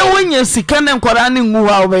be ba na wonya sika ne nkwada ne ngu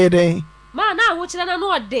ha wo be den ma na ho kire na no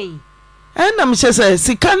oden na me se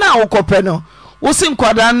sika na wo kope no wo se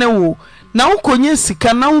nkwada ne wo na ukonye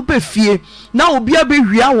sika na ubefie na obi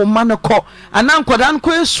abehwia wo ma ne kɔ ana nkoda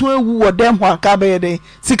nko esu ewu wo dem ho aka be de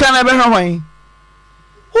sika na be hwan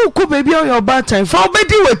uko baby o your bad time fa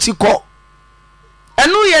obedi wati kɔ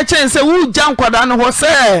enu ye chense wu ja nkoda no ho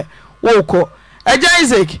se wo kɔ eja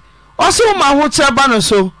Isaac oso ma ho kira ba no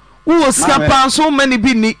so wo sika pa so many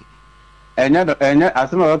bi ni enye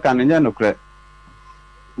asema ka no nye no kre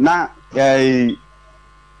na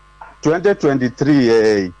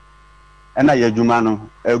 2023 ena yadwuma no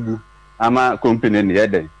agu ama company ne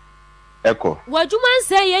yeden eko wadwuma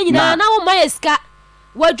nse ye nyina na wo ma yeska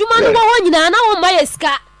wadwuma no wo nyina na wo ma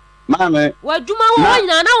yeska mame wadwuma wo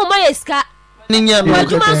nyina na wo ma yeska ninya no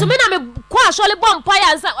wadwuma so me na me kwa asole bompa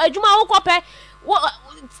ya nsa wadwuma wo kope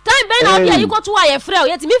time be na obi ayiko to aye frɛ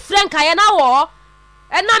yeti mi frɛ nkaye na wo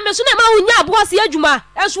ena me so na ma wunya abo se adwuma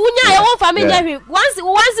enso wunya ye wo fa me nya hwe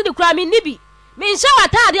once the crime nibi me nhyɛ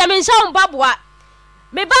watade me nhyɛ mbaboa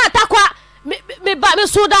me ba atakwa me ba me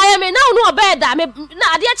so da me na no obeda me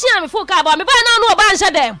na ade a chia me fo ka ba me ba na no oba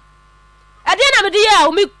nhyɛ dem ade na me de ya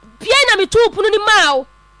o me pie na me tupu no ni ma o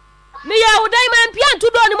me ya o dai man pie ntu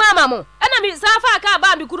do ni mama mo na me sa fa ka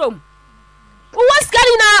ba me kurom wo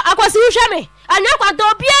waskari na akwasi hwɛ me anya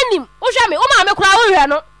kwanta obi anim wo hwɛ me o ma me kura wo hwɛ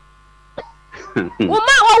no wo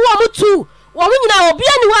ma wo mu tu wo nyina obi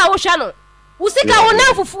ani wo a wo hwɛ no wo sika wo na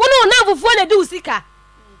fufu no na fufu na de wo sika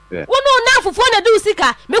wono na fufu na de wo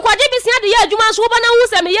sika me kwaje bi sia de ya adwuma so wo bana hu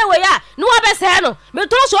se me ye we ya no wa be se no me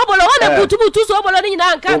to so obolo wo me butu so obolo ni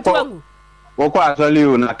nyina nka ntuangu wo ko asole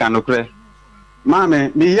o na kanokre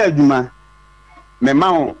mame me ye adwuma me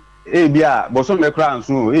ma o e bia boso me kra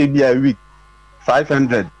nso e bia week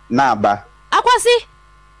 500 na aba akwasi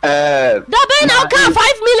da be na ka 5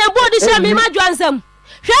 million body share me ma dwansam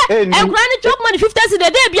hwe enkura ni chop money 50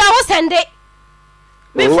 cedi de bia wo sende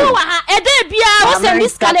before wa ha ede bia wo sende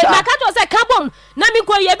skale makato se kabom na mi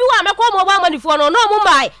ko ye bi wa me ko mo ba money for no no mo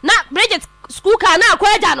mai na Bridget school car na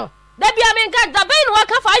akwaja no da bia me nka da be no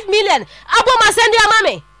ka 5 million abo ma sende ama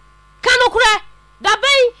me kanu kure da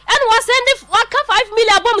ben and was sending 5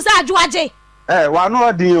 million bombs adwaje one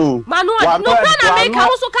no dey o manu no na make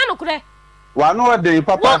also kanokure one no dey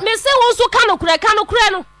papa me say also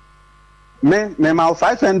kanokure no me ma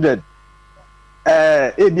 500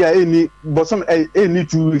 ebia eni bosom eni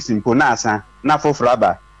 2 weeks in ponasa na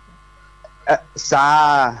fofraba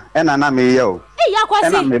sa ena na me ye o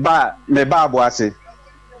ena me ba abo ase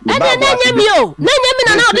ena nanya mi o na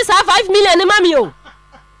o this 5 million ni mami o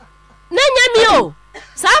nanya mi o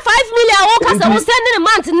sa 5 million o kasa wo send in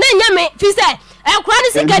month nanya me fi say ekura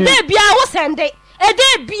ni sika de bia wo send e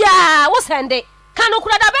de bia wo send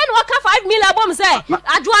kanokura da ben wo ka 5 million bom say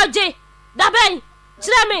adwoaje da ben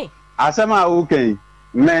kire me asema okay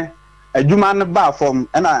me adwuma ne ba fom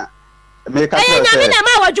ena me ka say nyame na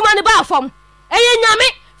ma wadwuma ne ba fom nyame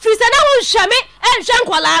fi se na wo hwame enhwe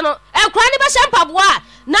nkwala no ekura ne ba shampaboa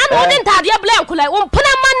na no ne ntade bla nkwala wo mpona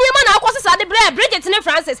mane ma na akoso sade bra Bridget ne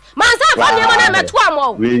Francis man sa fa ne ma na meto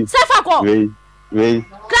amo sefa ko we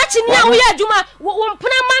krachi ni awo ya adwuma wo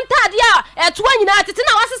mpona man ntade a eto anyina tete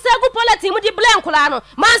na wasese gu polity mu di bla nkwala no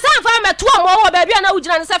man sa fa meto amo wo ba bia na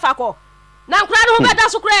wugina ne sefa ko na nkwala no be da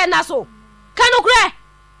so kra na so kanu kra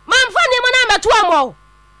man fa ne ma na meto amo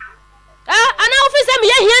ana office me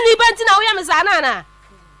ye hia ni banti na wo ya me sa na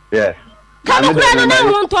yeah kanu kura no na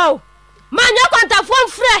hunto manya kwantafo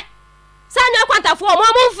mfre sanya kwantafo mo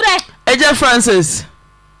mfre eje Francis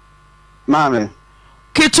mame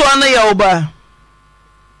kitwa na ya oba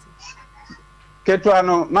kitwa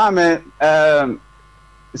no mame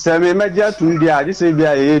se me meja tundi a ji se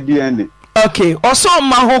bia ye DNA okay oso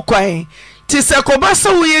ma ho kwan ti se ko ba se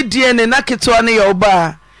wo ye DNA na kitwa na ya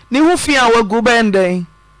oba ni hu fi a wagu benden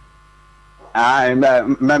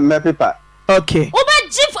me paper okay oba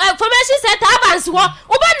chief information center abans wo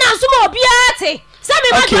oba nanso mo obiate se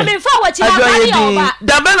me ma me fa wachi na bari oba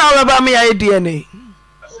da be na oba me ya DNA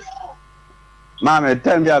mame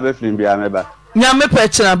tem bia be film bia me ba nya me pe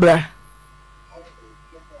china bra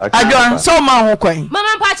adwan so ma ho kwan mama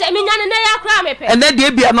mpache me nya ne ya kra me pe ene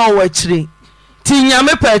de bia na owa chiri ti nya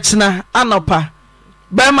me pe china anopa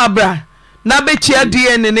be ma bra na be chia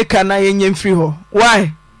DNA ne kana yenye mfiri ho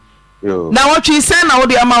why na watwi say na wo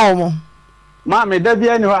de ama wo mo mame da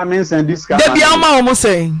bia ni ho amen send this car da bia ama wo mo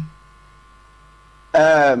say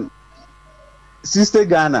sister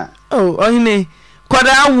Ghana oh ohine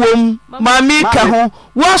kwada awom mami ka ho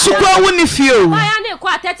wo so kwa wo ni fie o ya ne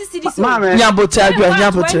kwa 30 cities nya bote adwa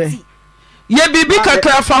nya bote ye bibi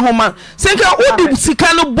kakra fa ho ma senka odi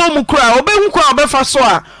sika no bom kura obehu kwa obefa so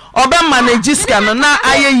a obe manage sika no na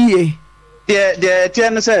ayeyie de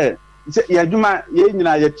tie say ya djuma ye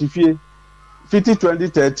nyina ya tifie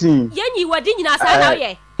 2013 yenyi wadi nyina sa na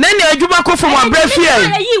oye nene adwuma ko from abrafie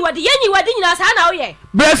yenyi wadi nyina sa na oye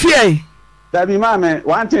brafie da bi mame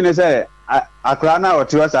one thing say akra na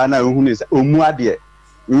otiwa sa na ohu ni omu ade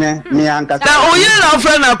me ankasa na oyire na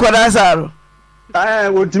friend akwada saro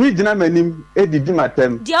wotimi gina manim edidi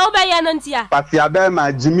matem de obeya no ntia Afia be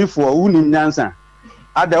ma jimifo unim nyansa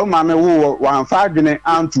ada o mame wo wanfa adwene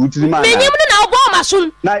antu utiri ma menyim na obo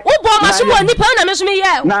masun wo nipa na me so me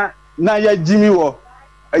ye na ya jimi wo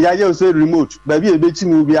ya ye o say remote ba bi ebechi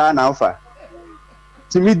mu bia na ofa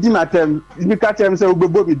timi di matem ni ka tem say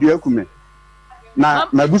ogbebo mi du akume na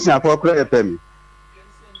mabusia ko kra epemi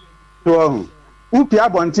to upi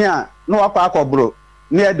abonten a na wakwa akobro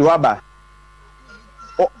na e de waba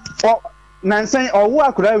nansen owo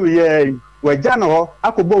akura wiye waja no ho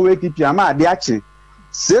akobo wake pia ma ade achi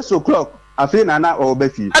 6 o'clock afi na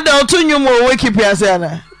obafi ada otunyum o wake pia se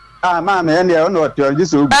na ma me ene no to ji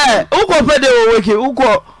so uko pede o wake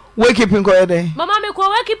uko wake pin ko ede mama me ko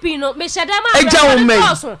wake pin no me sheda ma eja wo me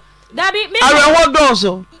dabi me are wo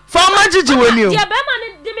doso fama jiji woni o dia be ma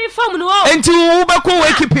ne de me fam no enti wo be ko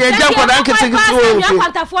wake pin eja kwada nkete wo ya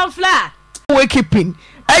kwantafo amfla wake pin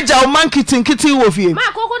eja o man kiti wo fie ma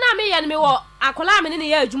koko na me ye ne me wo akola me ne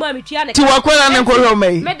ya adwuma me tua ne ti wakola ne ko ro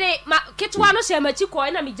me me de ma kitwa no she ma chi ko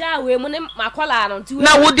na me ja we mu ne makola no ti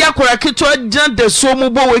na wo dia kora kitwa jan de so mu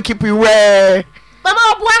bo wake pin we mama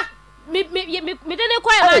obua me de ne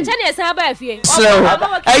ko ya ma cha ne sa ba fie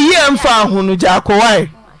ayi emfa hunu ja ko wai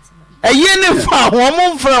ayi ne fa ho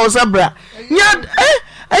mo mfra o sabra nya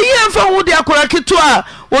ayi emfa hu dia kora kitwa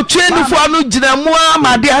o twenu fo anu gina mu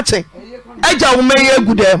amade ache aja wo me ye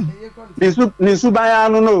gudem ni subaya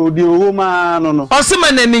no di owo ma no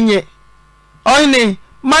osima na ninye oyni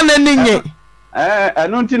mana ninye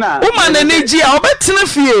anu ntina o mana niji a obetena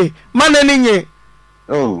fie mana ninye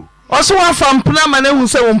oso wa fampna mana hu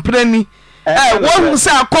se wo mprani wo hu se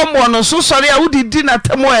akomo no so sori a udidi na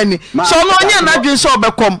temo ani so no onye na dwen so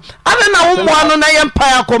obekom ana na wo mo anu na ye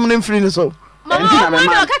mpa akom no mfiri ni so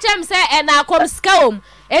mama catch him say and I come scam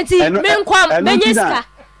enti men kwam menyeska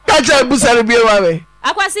catch him busare bi wawe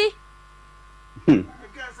akwasi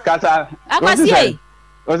kata akwasi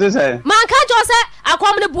What's it say? Man catch you say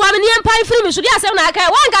akwam ne bua me ne empan free me so dia say na kai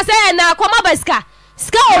wan ka say na akwam abaska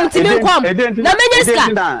ska ti men kwam na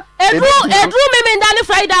menyeska edru me ndani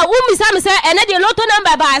Friday mi say ene de lotto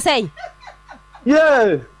number ba say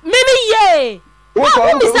yeah mimi ye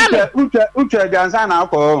uche gansa na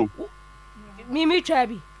ko mimi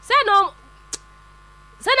trabi say no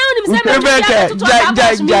ni say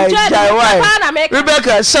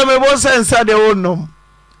Rebecca shame bo sense de wonnom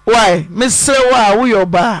why Mr. Wa wo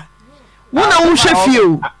yoba wo na wo hwefie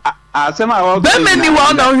o asema wo be many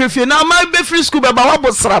wa na wo hwefie na ma be free school be ba wa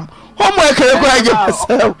bosram homo ekere ko aje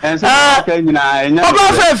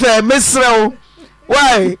oba fefe Mr.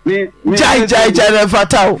 Why jai na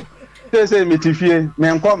fatao say me tifie me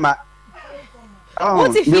nkoma oh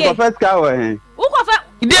me ko first ka wo hen wo ko fa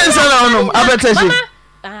den sana onum abeteshi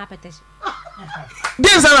abeteshi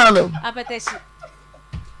den sana onum abeteshi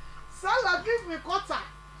Sala give me quarter.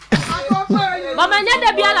 Mama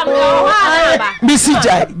nyada bia la mdo ha bisi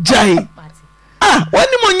jai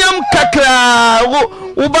wani mo nyam kakra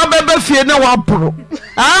wo ba bebe fie na wapro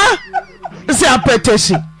se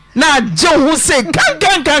apeteshi na je ho se kan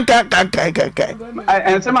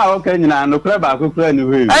ensema o kan nyina no kra ba kokra ni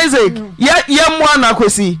we Isaac ya mo na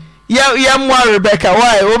kosi ya mo Rebecca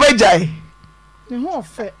why obejai ne ho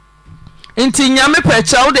fe nti nyame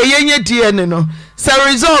pecha wo de yenye DNA no se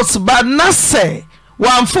results but na say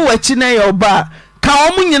wamfo wachi na ye oba ka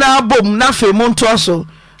omu nyina abom na fe mo nto so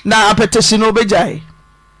na apetesi no obejai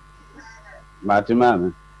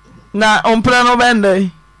matimame na ompra no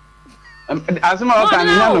bende asema o kan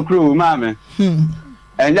nyina no kro mame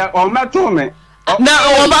enja o meto me na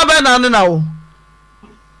o baba na na wo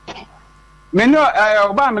me no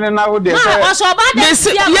oba me na wo de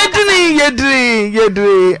se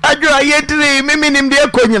yediri adwo yediri mimi nim de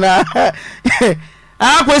ekonyina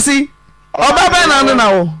akwesi oba ba na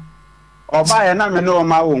wo oba ye na me no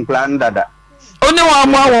ma wo nkla ndada oni wa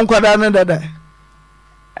mo awon kwada ne dada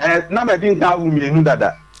na me din ka wo mienu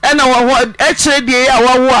dada na wo ekire die ya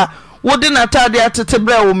wo a wo de na tade atete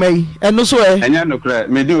bra wo mai eno so enya no kra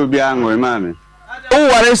me di obi anwo ma me o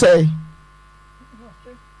ware say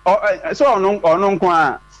so ono nko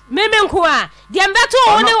a meme nko a de mbeto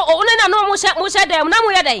one na no mo hye dem na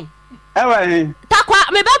mo ye den ewa hin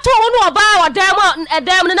takwa me beto ono oba wa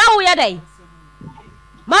dem na wo ye den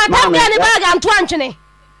ma tam ya ni bag anto antwene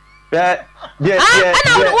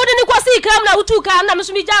ana wo de ni kwasi kam na utu ka na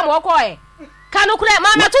mso mi jam wo ko e ka no kure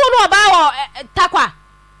ma meto ono oba wo takwa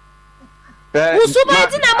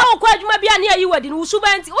usubanti na ma okwa adwuma bia na yi wadi no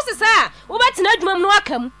usubanti wo sesa wo betina adwuma mu no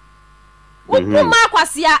akam ubu ma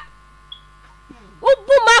kwasi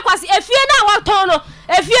efie na waton no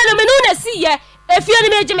efie no me no na siye efie no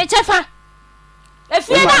meje me chefa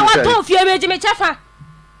efie na waton fie meje me chefa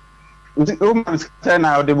o ma say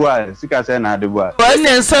na odeboa sika say na odeboa wani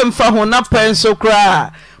ensem fa ho na penso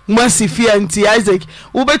kra mwasi fie anti Isaac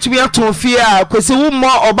wo betumi aton fie a kwesi wo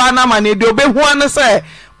mo oba na ma ne de obehu an say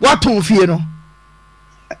waton fie no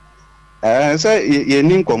say ye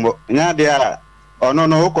ni nkombo nya de a ono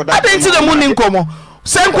no okoda adenti na mu ni nkomo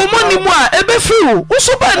senkomo ni mu a ebefiu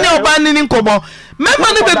usuba ne oba ni nkomo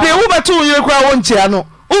mema ne bebe wo beto wo yekura wo ntia no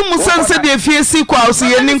umu sense de fie si kwa o se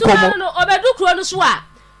ye ni nkomo obedu kro no so a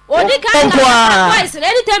odi kan na voice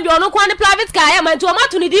anytime bi ono kwa ni private car ya mantu o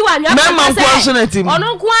matu ni di wa nwa mema nko so na tim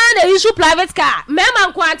ono kwa na issue private car mema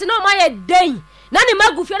nko anti no ma ye den na ni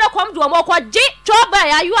magufie na kom do mo kwa ji choba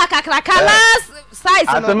ya yu akakra kalas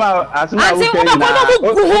size no asema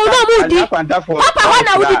papa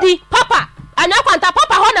hona udidi papa anya kwanta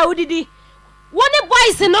papa hona udidi woni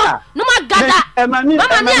boys no no magada mama ni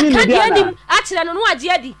akadi anim akire no no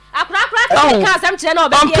agye adi akra ka asem kire na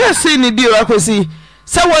obedi ampesi ni di akwesi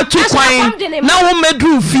se watu kwan na wo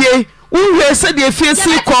medru fie uhwe se de fie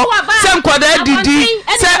si ko se nkoda didi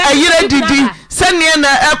se ayire didi se ne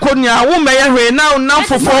na ekonya wo meye hwe na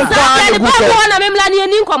fofo kwa agugo na memla ni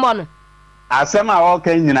eni nkomo no asema o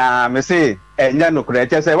kan nyina me se enya no kura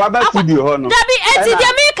che se wa ba studio ho no dabi enti de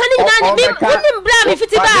me kan nyina ni unim bra me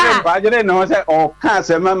fiti ba ba jere no se o kan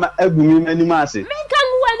asema agumi mani ma se me kan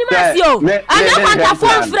wu ani ma si o anya kwanta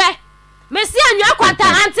fonfre me si anya kwanta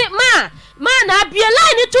anti ma na bie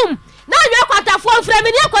line tum na anya kwanta fonfre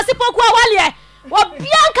me ni akwasi poku awale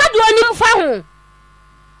obia nka do onim fa ho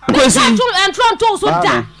kwesi entron to so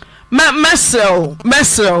da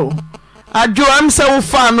mesel adwo am se wo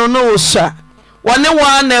fa no no sha wone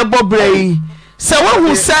wa na ebobrai Se wo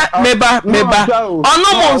hu se meba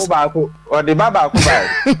onomo o de baba ko ba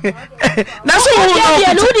na so hu no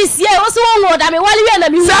ya no di sie o so wo da me wale we na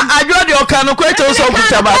mi hu sa adwo de oka no kweto so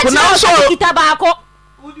kita ba ko na so kita ba ko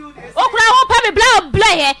okura wo pa me bla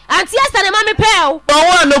he anti esta ne ma me pe o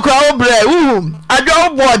wo no kwa wo bre hu adwo wo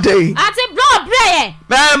body anti bla he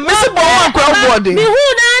me se bo wo kwa body mi hu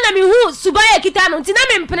na mi hu subaya kita no nti na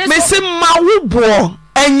me mpene so me se ma wo bo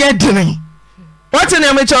enye dene what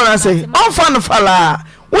name me chora say on fan fala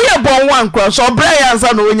we are born one cross or bre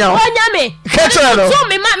answer no nya onya me so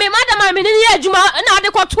me madam me ni adwuma na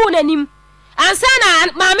ade ko to nanim ansa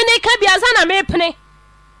na ma me ne ka bia ansa na me pene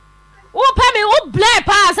wo pa me wo ble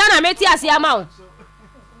pa ansa na me ti ase ama wo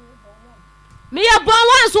me ya born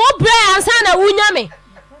one so wo ble ansa na wunya me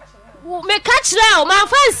ka kire o ma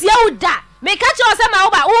fa nsia wo da me ka kire o se ma wo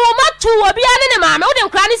ba wo ma tu obi ane ne ma me wo de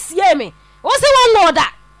nkra ne sie me wo se wo ngo da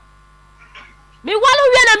me walu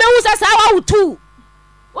we na me hu sa wa utu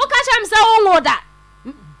wo ka cham sa wo ngoda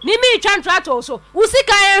mi twa to so wo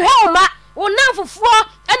sika ehwe o ma wo nan fufuo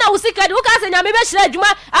e na wo sika de wo ka se nya me be hira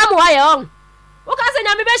adwuma amu aye on wo ka se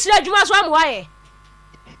nya me be hira adwuma so amu aye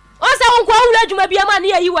o se wo kwa wura adwuma bia ma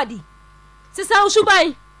na yi wadi sisa wo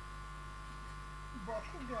suban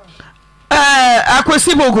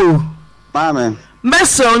akwesi bogo mama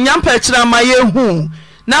mese onyampa kira ma ye hu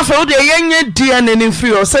na fa wo de yenye DNA ne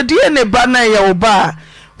free o se DNA ba na ye wo ba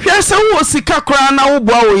hwe se wo sika kra na wo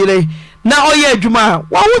bo awoyire na oye adwuma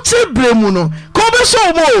wa wo chebre mu no ko be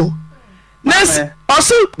so mo nes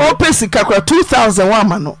osi o pe sika kra 2000 wa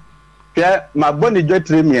ma no hwe ma boni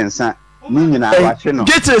dwetre miensa ni nyina wa hwe no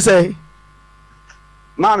dwetre say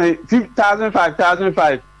mama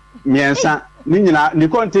 5000 miensa ni nyina ni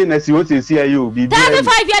container si wo si ayo bi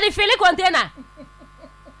 35 ya de fili container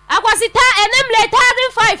akwasi ta enemle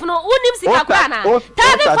 35 no unim sika kwa na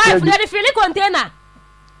 35 ya de fili container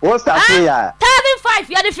o start ya 35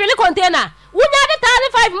 ya de fili container unya de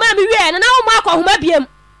 35 ma mi wie na wo ma akwa homa biem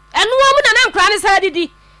enu wo mu na nkra ne sa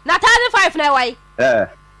didi na 35 na wai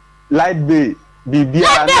light bay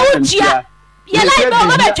bibia na utia ya light bay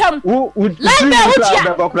ma betwam light bay utia be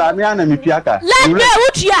kokra mi ana mi piaka light bay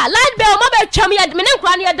utia light bay ma betwam ya me ne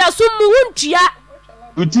nkra ne da so mu untia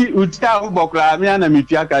uti a ubokra mi ana mi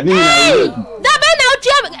piaka ni na we da be na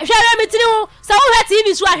utia hwere mi tiri ho sa wo hwe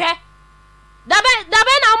TV so ahwe da be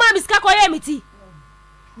na o ma miska koye mi ti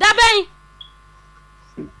da be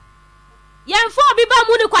yemfo bi ba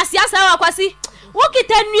mu ni kwasi asa wa kwasi wo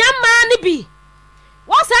kita nua ma ni bi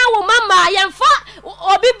wo sa wo mama yemfo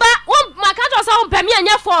obi ba wo makato sa wo mpami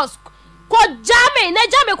anya force ko jame na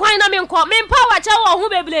jame kwan na me nko me mpa wa cha wo hu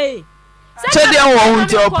beble se dia wo hu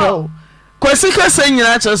ti opel kwesi kase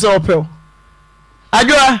nyina chese opel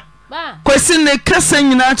adwa kwesi ne kase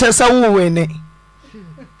nyina chese wo we ne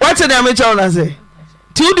what dem me chow na say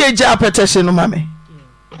ti u de ja petition no mame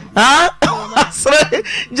sorry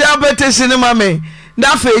ja petition no mame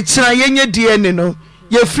na fa chira yenye DNA no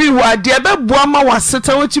ye free wa de be boa ma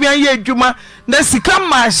waseta wotimi an ye adwuma na sika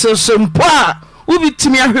ma hyehyempo a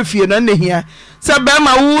ubitimi ahwefie na nehia se be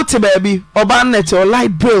ma wo te ba bi oba net or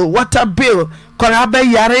light bill water bill kora be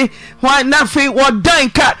yare why na fe wodan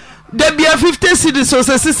ka de bia 50 cedis or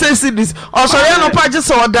 60 cedis o so ye no page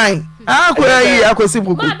so wodan akwa yi akwesi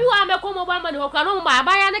buku ma bi wa me ko mo ba ma ne okra no ma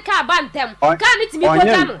abaya ne ka ba ntem ka ne timi ko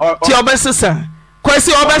da no ti obesesa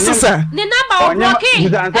kwesi obesesa ni number o blocky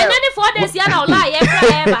enani 4 days ya na ola ye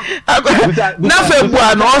forever na fe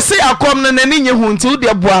bua no o se akom no nani nye hu nti u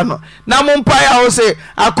de bua no na mo mpa ya o se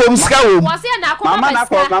akom ska wo wo se na akom mama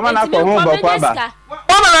na ko hu boko aba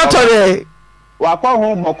mama na tore wa ko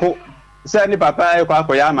hu boko se ni papa e ko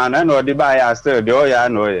akoya ma na o de ba ya still de o ya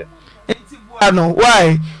no ye enti bua no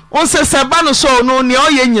why on se seba no so no ne o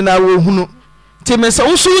ye nyina wo hunu ti me se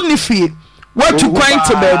wo so ni fie what you going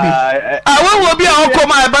to baby awo wo bi a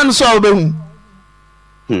okoma eba no so a obehu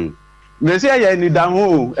me se ya ni dan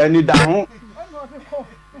ho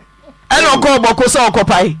eno ko boko se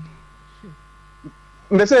okopai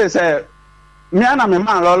me se mi ana me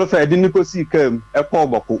man lo fa di niko si kam e ko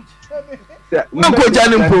boko nko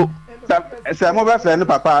janempo se mo be fa ni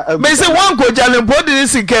papa me se wan ko janempo di ni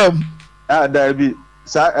si kam da bi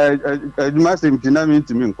sa aduma se mtina mi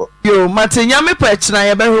ntimi nko yo mate nyame pa kina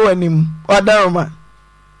ye be hwe anim odaroma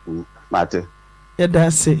mate ye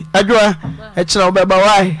da se adwa e kina obeba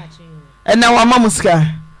wai ena wa mamuska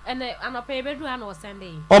ene anopa e bedu ana o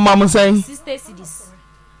Sunday o mamusan 60 cedis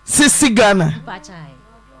 60 Ghana pachai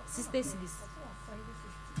 60 cedis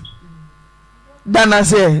dana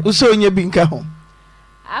se uso onye bi nka ho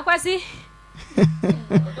akwasi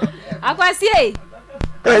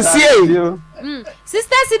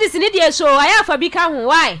Sister cities need a show. I have a big home.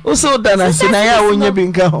 Why? Also, Dana, Sinaya, when you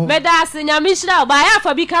been home. Medas in your mission, but I have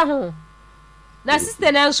a big home. Na sister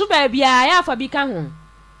and super be I have a big home.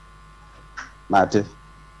 Mate.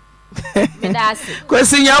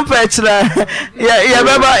 Question young bachelor. Yeah,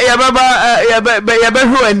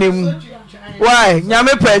 why?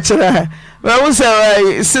 Yame bachelor. Well, who's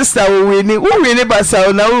a sister who winning? Who winning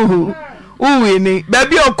Bassa now? Who winning?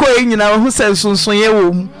 Baby or coin, you know, who says so ye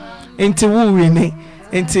womb into who winning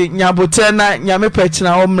into Yabotena, Yame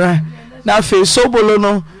bachelor, Omra. Now, face so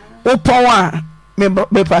bolono, Opawa,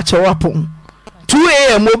 me pacho wapon. 2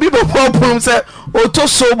 a.m. will be problem, sir, or to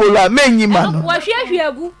sobola, many man.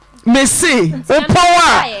 Me see,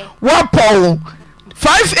 Opawa, Wapo,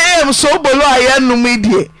 5 a.m. so below I am no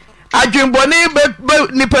media. I dream bonnet,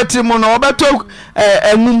 Nipetimono, but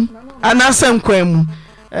a moon, and I send quem.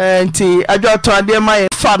 And I got to idea my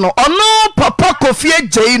funnel. Oh no, Papa Kofi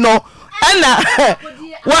Jano, Anna,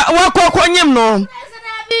 what no.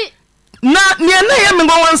 Na near name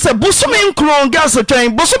go and say, Bussumin Crown gas a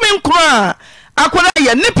train, Bussumin Crown. Akwara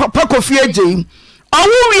ne Papa Kofi Jane.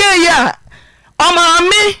 Owu ya.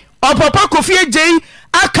 Omami o Papa Kofi Jane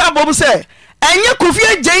aka bom se enye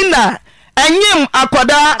Kofi Jane na enyim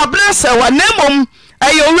akwada ablesa wa nemom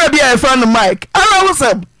aye owura bia e friend Mike. Ala wo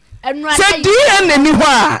se DNA ni ho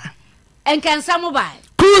a Nkansah mobile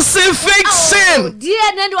crucifixion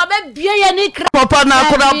DNA do ba bia ye ni Papa na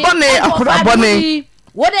akwada bone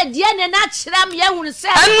what a DNA na chiram ye hunu se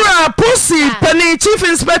Enra Pussy Penny Chief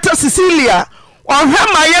Inspector Cecilia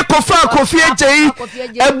Ohama ye kofa Kofi Jane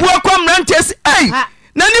ebu akwam rantes ai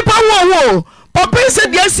na nipa wo Papa se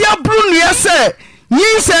dia si abru ne se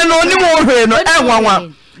yinse no ni wo hwe no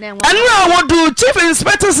enwanwa enra wodu Chief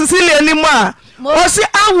Inspector Cecilia ni ma o si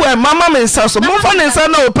awe mama mensa so mo fa nensa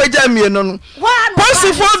na opagya mie no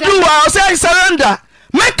Pussy for do o say surrender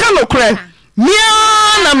meka no kre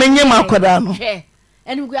mia na menye makoda no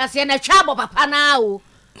enu gu ase na twabo papa na o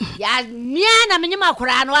ya mia na menye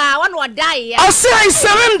makora no a wona odai ya o say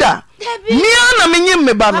surrender mia na menye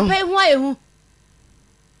meba no papa ehu ayehu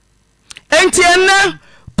enti ena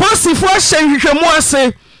Pussy for hwehwehwemu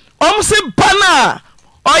ase omse bana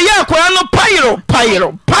oya akora no pyro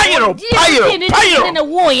ne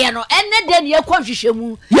wo ye no enne de ne yakwa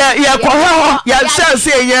hwehwemu ya kwa ho ya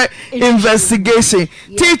say ye investigation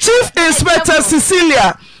Chief Inspector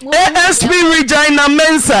Cecilia ASP Regina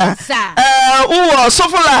Mensa uwo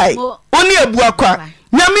sofulai oni ebuakwa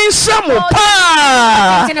nyame nsamo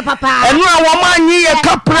pa enu awomanyi ye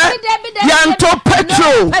kapra yanto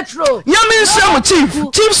petro nyame nsamo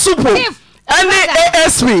chief supo and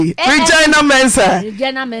ASP Regina Mensa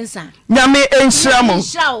nyame nsamo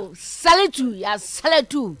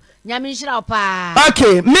salatu nyame nshira pa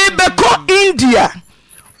okay me beko India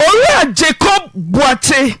ora Jacob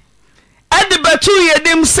Boate ade betu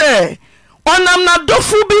yedim se onam na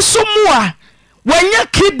dofu bi somua wanya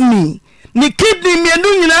kidney ni kidney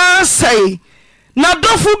mienu nyina sei na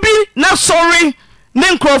dofu bi na sorry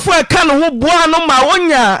ne nkrofo eka no ho boa no ma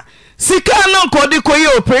wonya sika no nkodi koye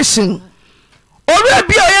operation ore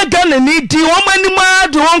bi oye Ghana ni di won manima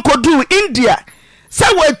de won kodu India se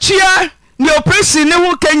wachia ni operation ne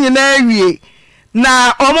ho kanyina awie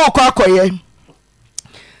na omo kwakoye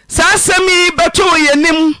sa semi betu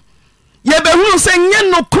yenim ye behuru se nye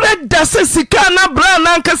no kura da se sika na bra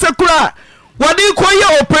na nkase kura wadi koye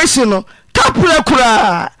operation no kapra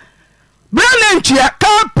kura bra na ntua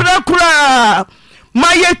kapra kura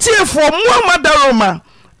mayetifo muamadaroma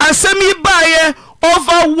asemi baye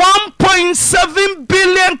over 1.7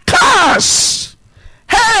 billion cash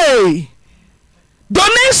hey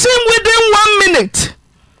donation within 1 minute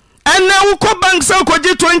and now we go bank so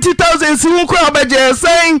koji 20,000 si won kura obeje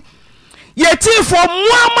saying yeti for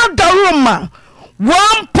Muhammad Daruma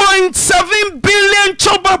 1.7 billion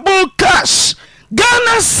chobable cash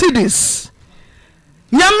Ghana cedis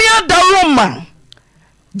Nyamia Daruma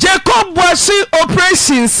Jacob Boasi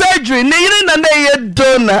operation surgery ne yire na ye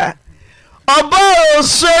donor oba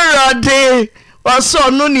Sarkodie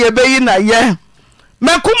oso no ne ebeyi na ye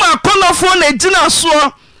mekuma konofo na gina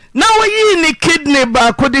so na woyi ni kidney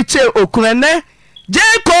ba kodi che okunene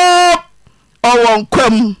Jacob owon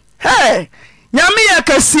kwam hey nyame ya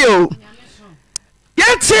kase o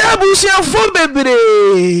yeti abusuafo bebre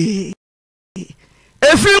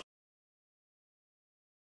efi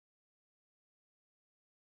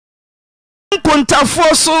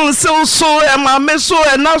kontafo so emame so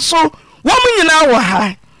enaso wo nyina wo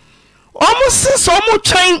ha omusiso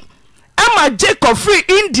omutwen ama Jacob free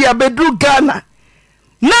India bedru Ghana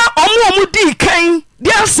na omudi kan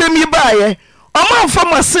di asemi baaye omo amfa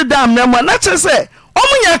masedam na mo na chese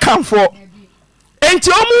omunya kanfo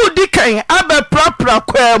enti omu di kan abe prapra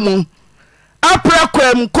kwa mu apra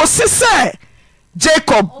kwa mu kosi se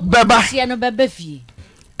Jacob beba sie no beba fie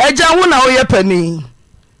eja wo na wo ye pani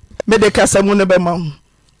me de kasa mu ne be ma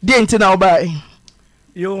di enti na wo bai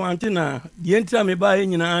yo Auntie Naa di enti na me bai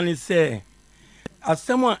nyina ne se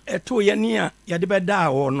asem a eto ye ne a ye de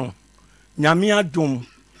beda wo no nyame adom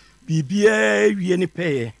bibia wie ne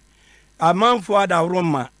peye amanfo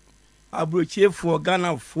adawroma abrochiefo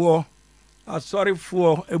Ghanafoɔ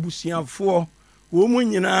asɔrefoɔ ebusuafoɔ wo mu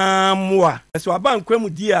nyina moa so abankwam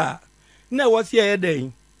di a na wɔse yɛ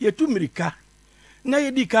den yetu mirika na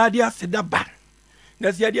yedi ka de aseda ba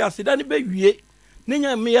na se yedi aseda ne bewie ne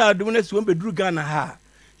nyame ya adom na se won beduru Ghana ha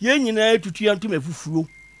ye nyina etutu antum afufuo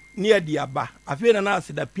ne yedi aba afei na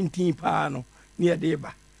aseda pintin pa no ne yedi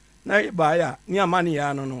ba na ba ya ne amane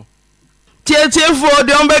ya no Tietefo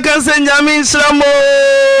de ombeka se nyame nsramo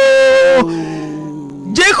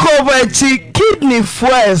Jacob echi kidney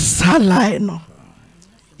for salai no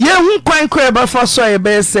ye hu kwan kwa ba fa so e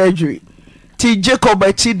be surgery ti Jacob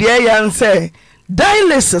echi de yan say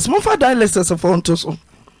dialysis mo fa dialysis for onto so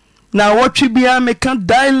na wotwe bia meka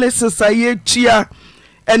dialysis aye tua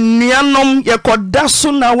enianom ye koda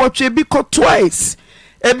so na wotwe bi ko twice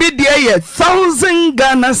e bi de ye 1,000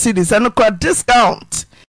 Ghana cedis and ko discount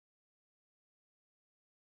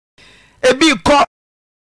e bi ko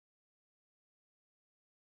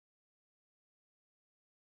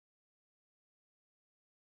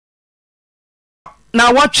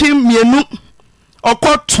na watching mienu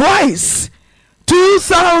oko twice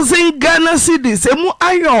 2,000 Ghana cedis emu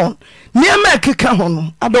iron niema keka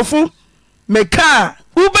hono adofo meka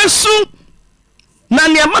ubesu na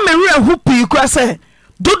niema mewere hupi kwa se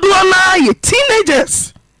dodo na ye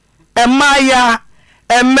teenagers emaya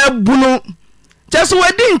emebunu just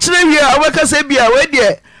wedi nkyere wie awaka se bia wedi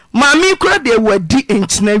mami kura de wedi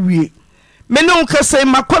nkyere wie me no kase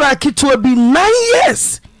makwara kitwa bi 9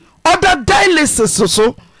 years other dialysis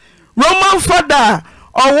so Roman father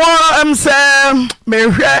owo say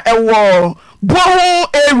mehwe ewo boho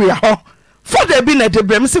area ho father bi na de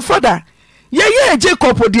brem si father ye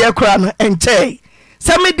Jacob de akra no enche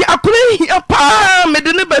se me di akura hia pa me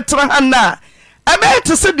de ne betra hana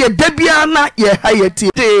abet se de dabia na ye hayeti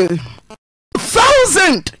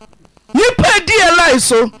 1,000 nipa DLI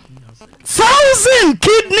so 1,000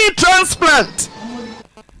 kidney transplant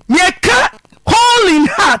yeka hole in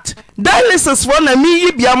heart dialysis for na mi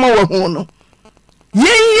yibia ma wo ho no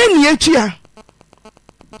yenye ni atua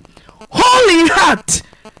hole in heart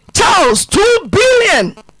Charles 2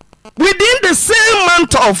 billion within the same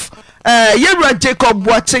month of Yera Jacob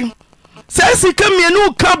watching says he come here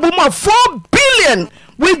kabuma 4 billion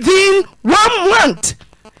within 1 month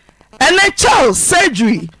and a Charles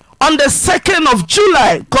surgery on the 2nd of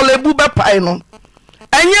July kolebuba paino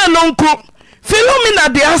anya nonko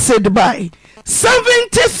Philomena de acid by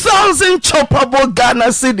 70,000 choppable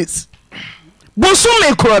Ghana cedis.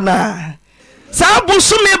 Busume krona. Sa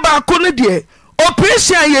busume ba kono de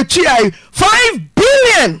operation ye tui 5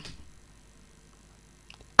 billion.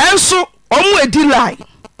 Enso omu edi lie.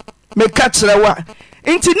 Me kachira wa.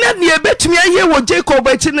 Internet ni ebetumi aye wo Jacob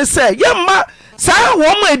echi ne say yemma sa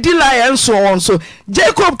womu edi lie enso onso.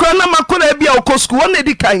 Jacob krona makora bia okosku won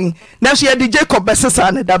edi kan. Na so ye di Jacob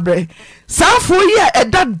besesa ne dabre. Safo here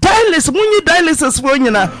at that dialysis munyi dialysis for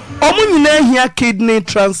nyina omu nyina hia kidney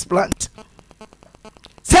transplant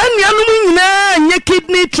san yanu nyina nya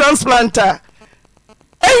kidney transplanter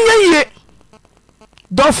enye ye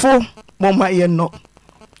dofo moma ye no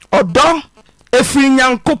odo efiri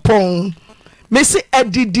nyankopon mesi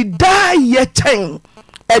edidi da ye chen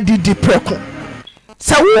edidi preko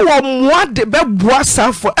sa wo mo de beboa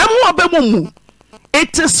safo emo bemumu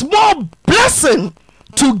it is more blessing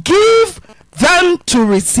to give than to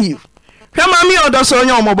receive. Hwama mi odo so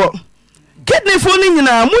onye omobo. Kidney fo ni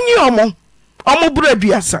nyina munyi omo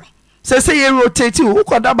braduasa. Se ye rotate wo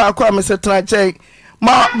koda ba ko amese tranche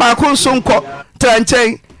ma ba ko so nko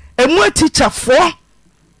tranche emu teacher fo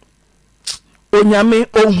onyame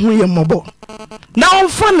ohun ye mobo. Na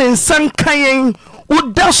onfa ne nsan kan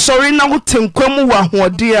uda sori na wotenkwam wa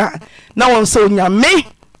hoode a na won se onyame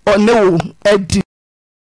one wo adi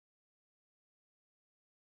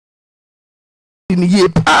ye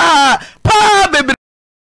pa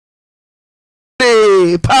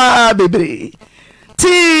bebre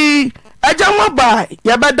ti ajamwa ba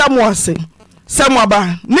ya beda mo ase samwa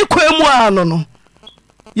ba ne kwemu ano no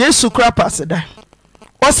Yesu kra paseda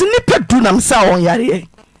wose ni pedu nam sa won yare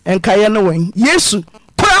enka ye no wen Yesu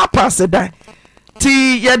kra paseda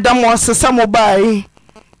ti yeda mo ase samwa ba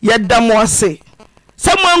yeda mo ase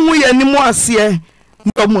samwa hu ye ni mo ase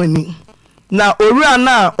ndomani na owura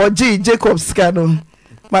na oji Jacob skano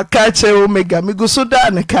maka che omega miguso da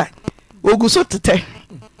ne kai oguso tete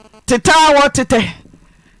wo tete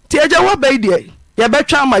ti eja wo bai die ya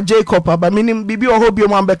betwa ma Jacob aba minim bibi oho bi o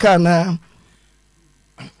man beka na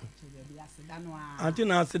Auntie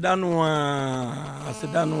Naa asedano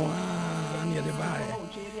ni de bae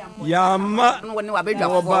ya ma woni wa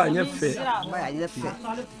bedwafo ba nyefe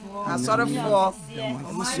asorefo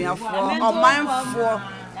musuafo omanfo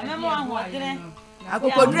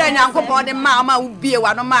akokodura nyankopon de ma ubie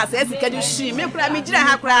wa no ma se sika de hyi me kura me gire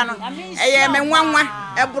ha kura no eye me nwanwa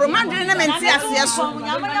ebroma dwene ne menti ase so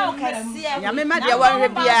nyame ma de wa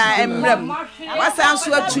bia emram wasa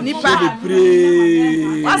nso atu nipa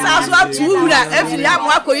wasa nso atu wura afiri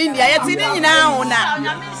amo akoyi ndia yeti ni nyina ho na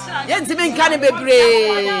yenti me nka ne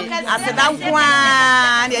bebre asedankwa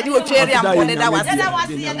ne de wotwere ampo de da wase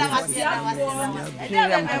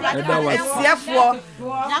esiafo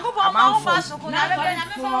nyankopon so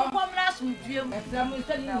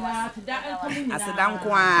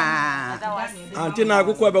asedankwa Auntie Naa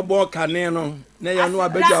akukọ bebo kane no na ya no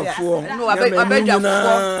abadwafo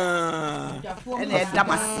ene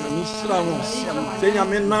damasi misramo senya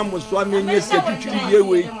me na muso amenye sekuturi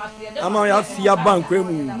yewe ama ya fia bankwa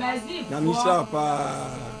mu na misra pa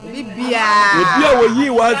bibia wo yi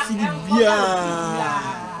wa si bibia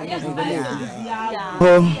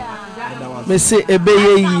me say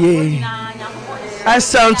ebeye ye I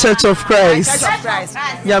sound Church of Christ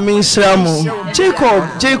Yami Isramo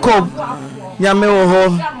Jacob Yami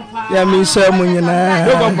oho Yami Isramo nyina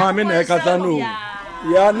Jacob mama na ekata no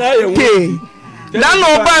ya na ye okay na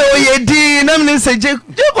no ba oyedi na me say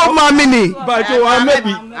Jacob mama ni ba to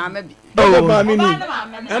amabi Jacob mama ni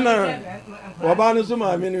ana oba no so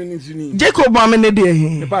mama ni suni Jacob mama ni de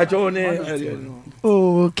he ba to ne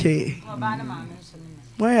oh okay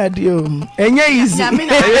why are you enye easy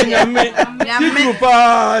nyame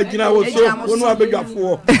pa gina wo so wonu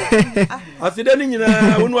abedwafo asede ni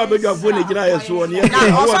nyina wonu abedwafo ne gina yeso ne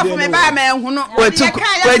wo me ba ma hu no weti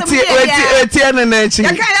ene na chi ya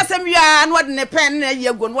kan yasem ya no de ne pen na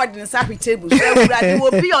yego no de ne safi table so urade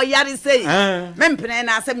wo bi o yare sei mempene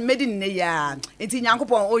na asem medi ne ya enti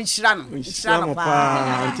nyankopon o nhira no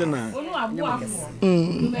pa Auntie Naa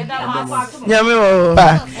nyame wo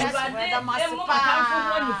pa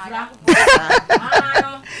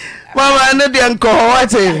mama ne de nko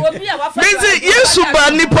wate bizi Yesu ba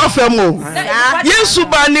ni perfemo Yesu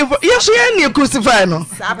ba ni Yesu ye ni crucify no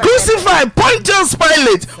crucify Pontius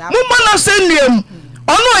Pilate mumma na sendiem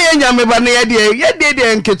ono ye nyame ba ne ye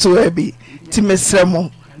de nketo abi ti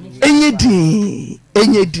mesremo enye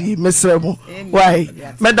di mesremo why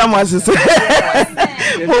madam asese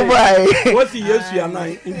oh bye what Yesu ya na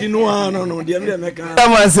ndi no no de meka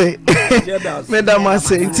madam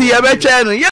asese ti ya betwa no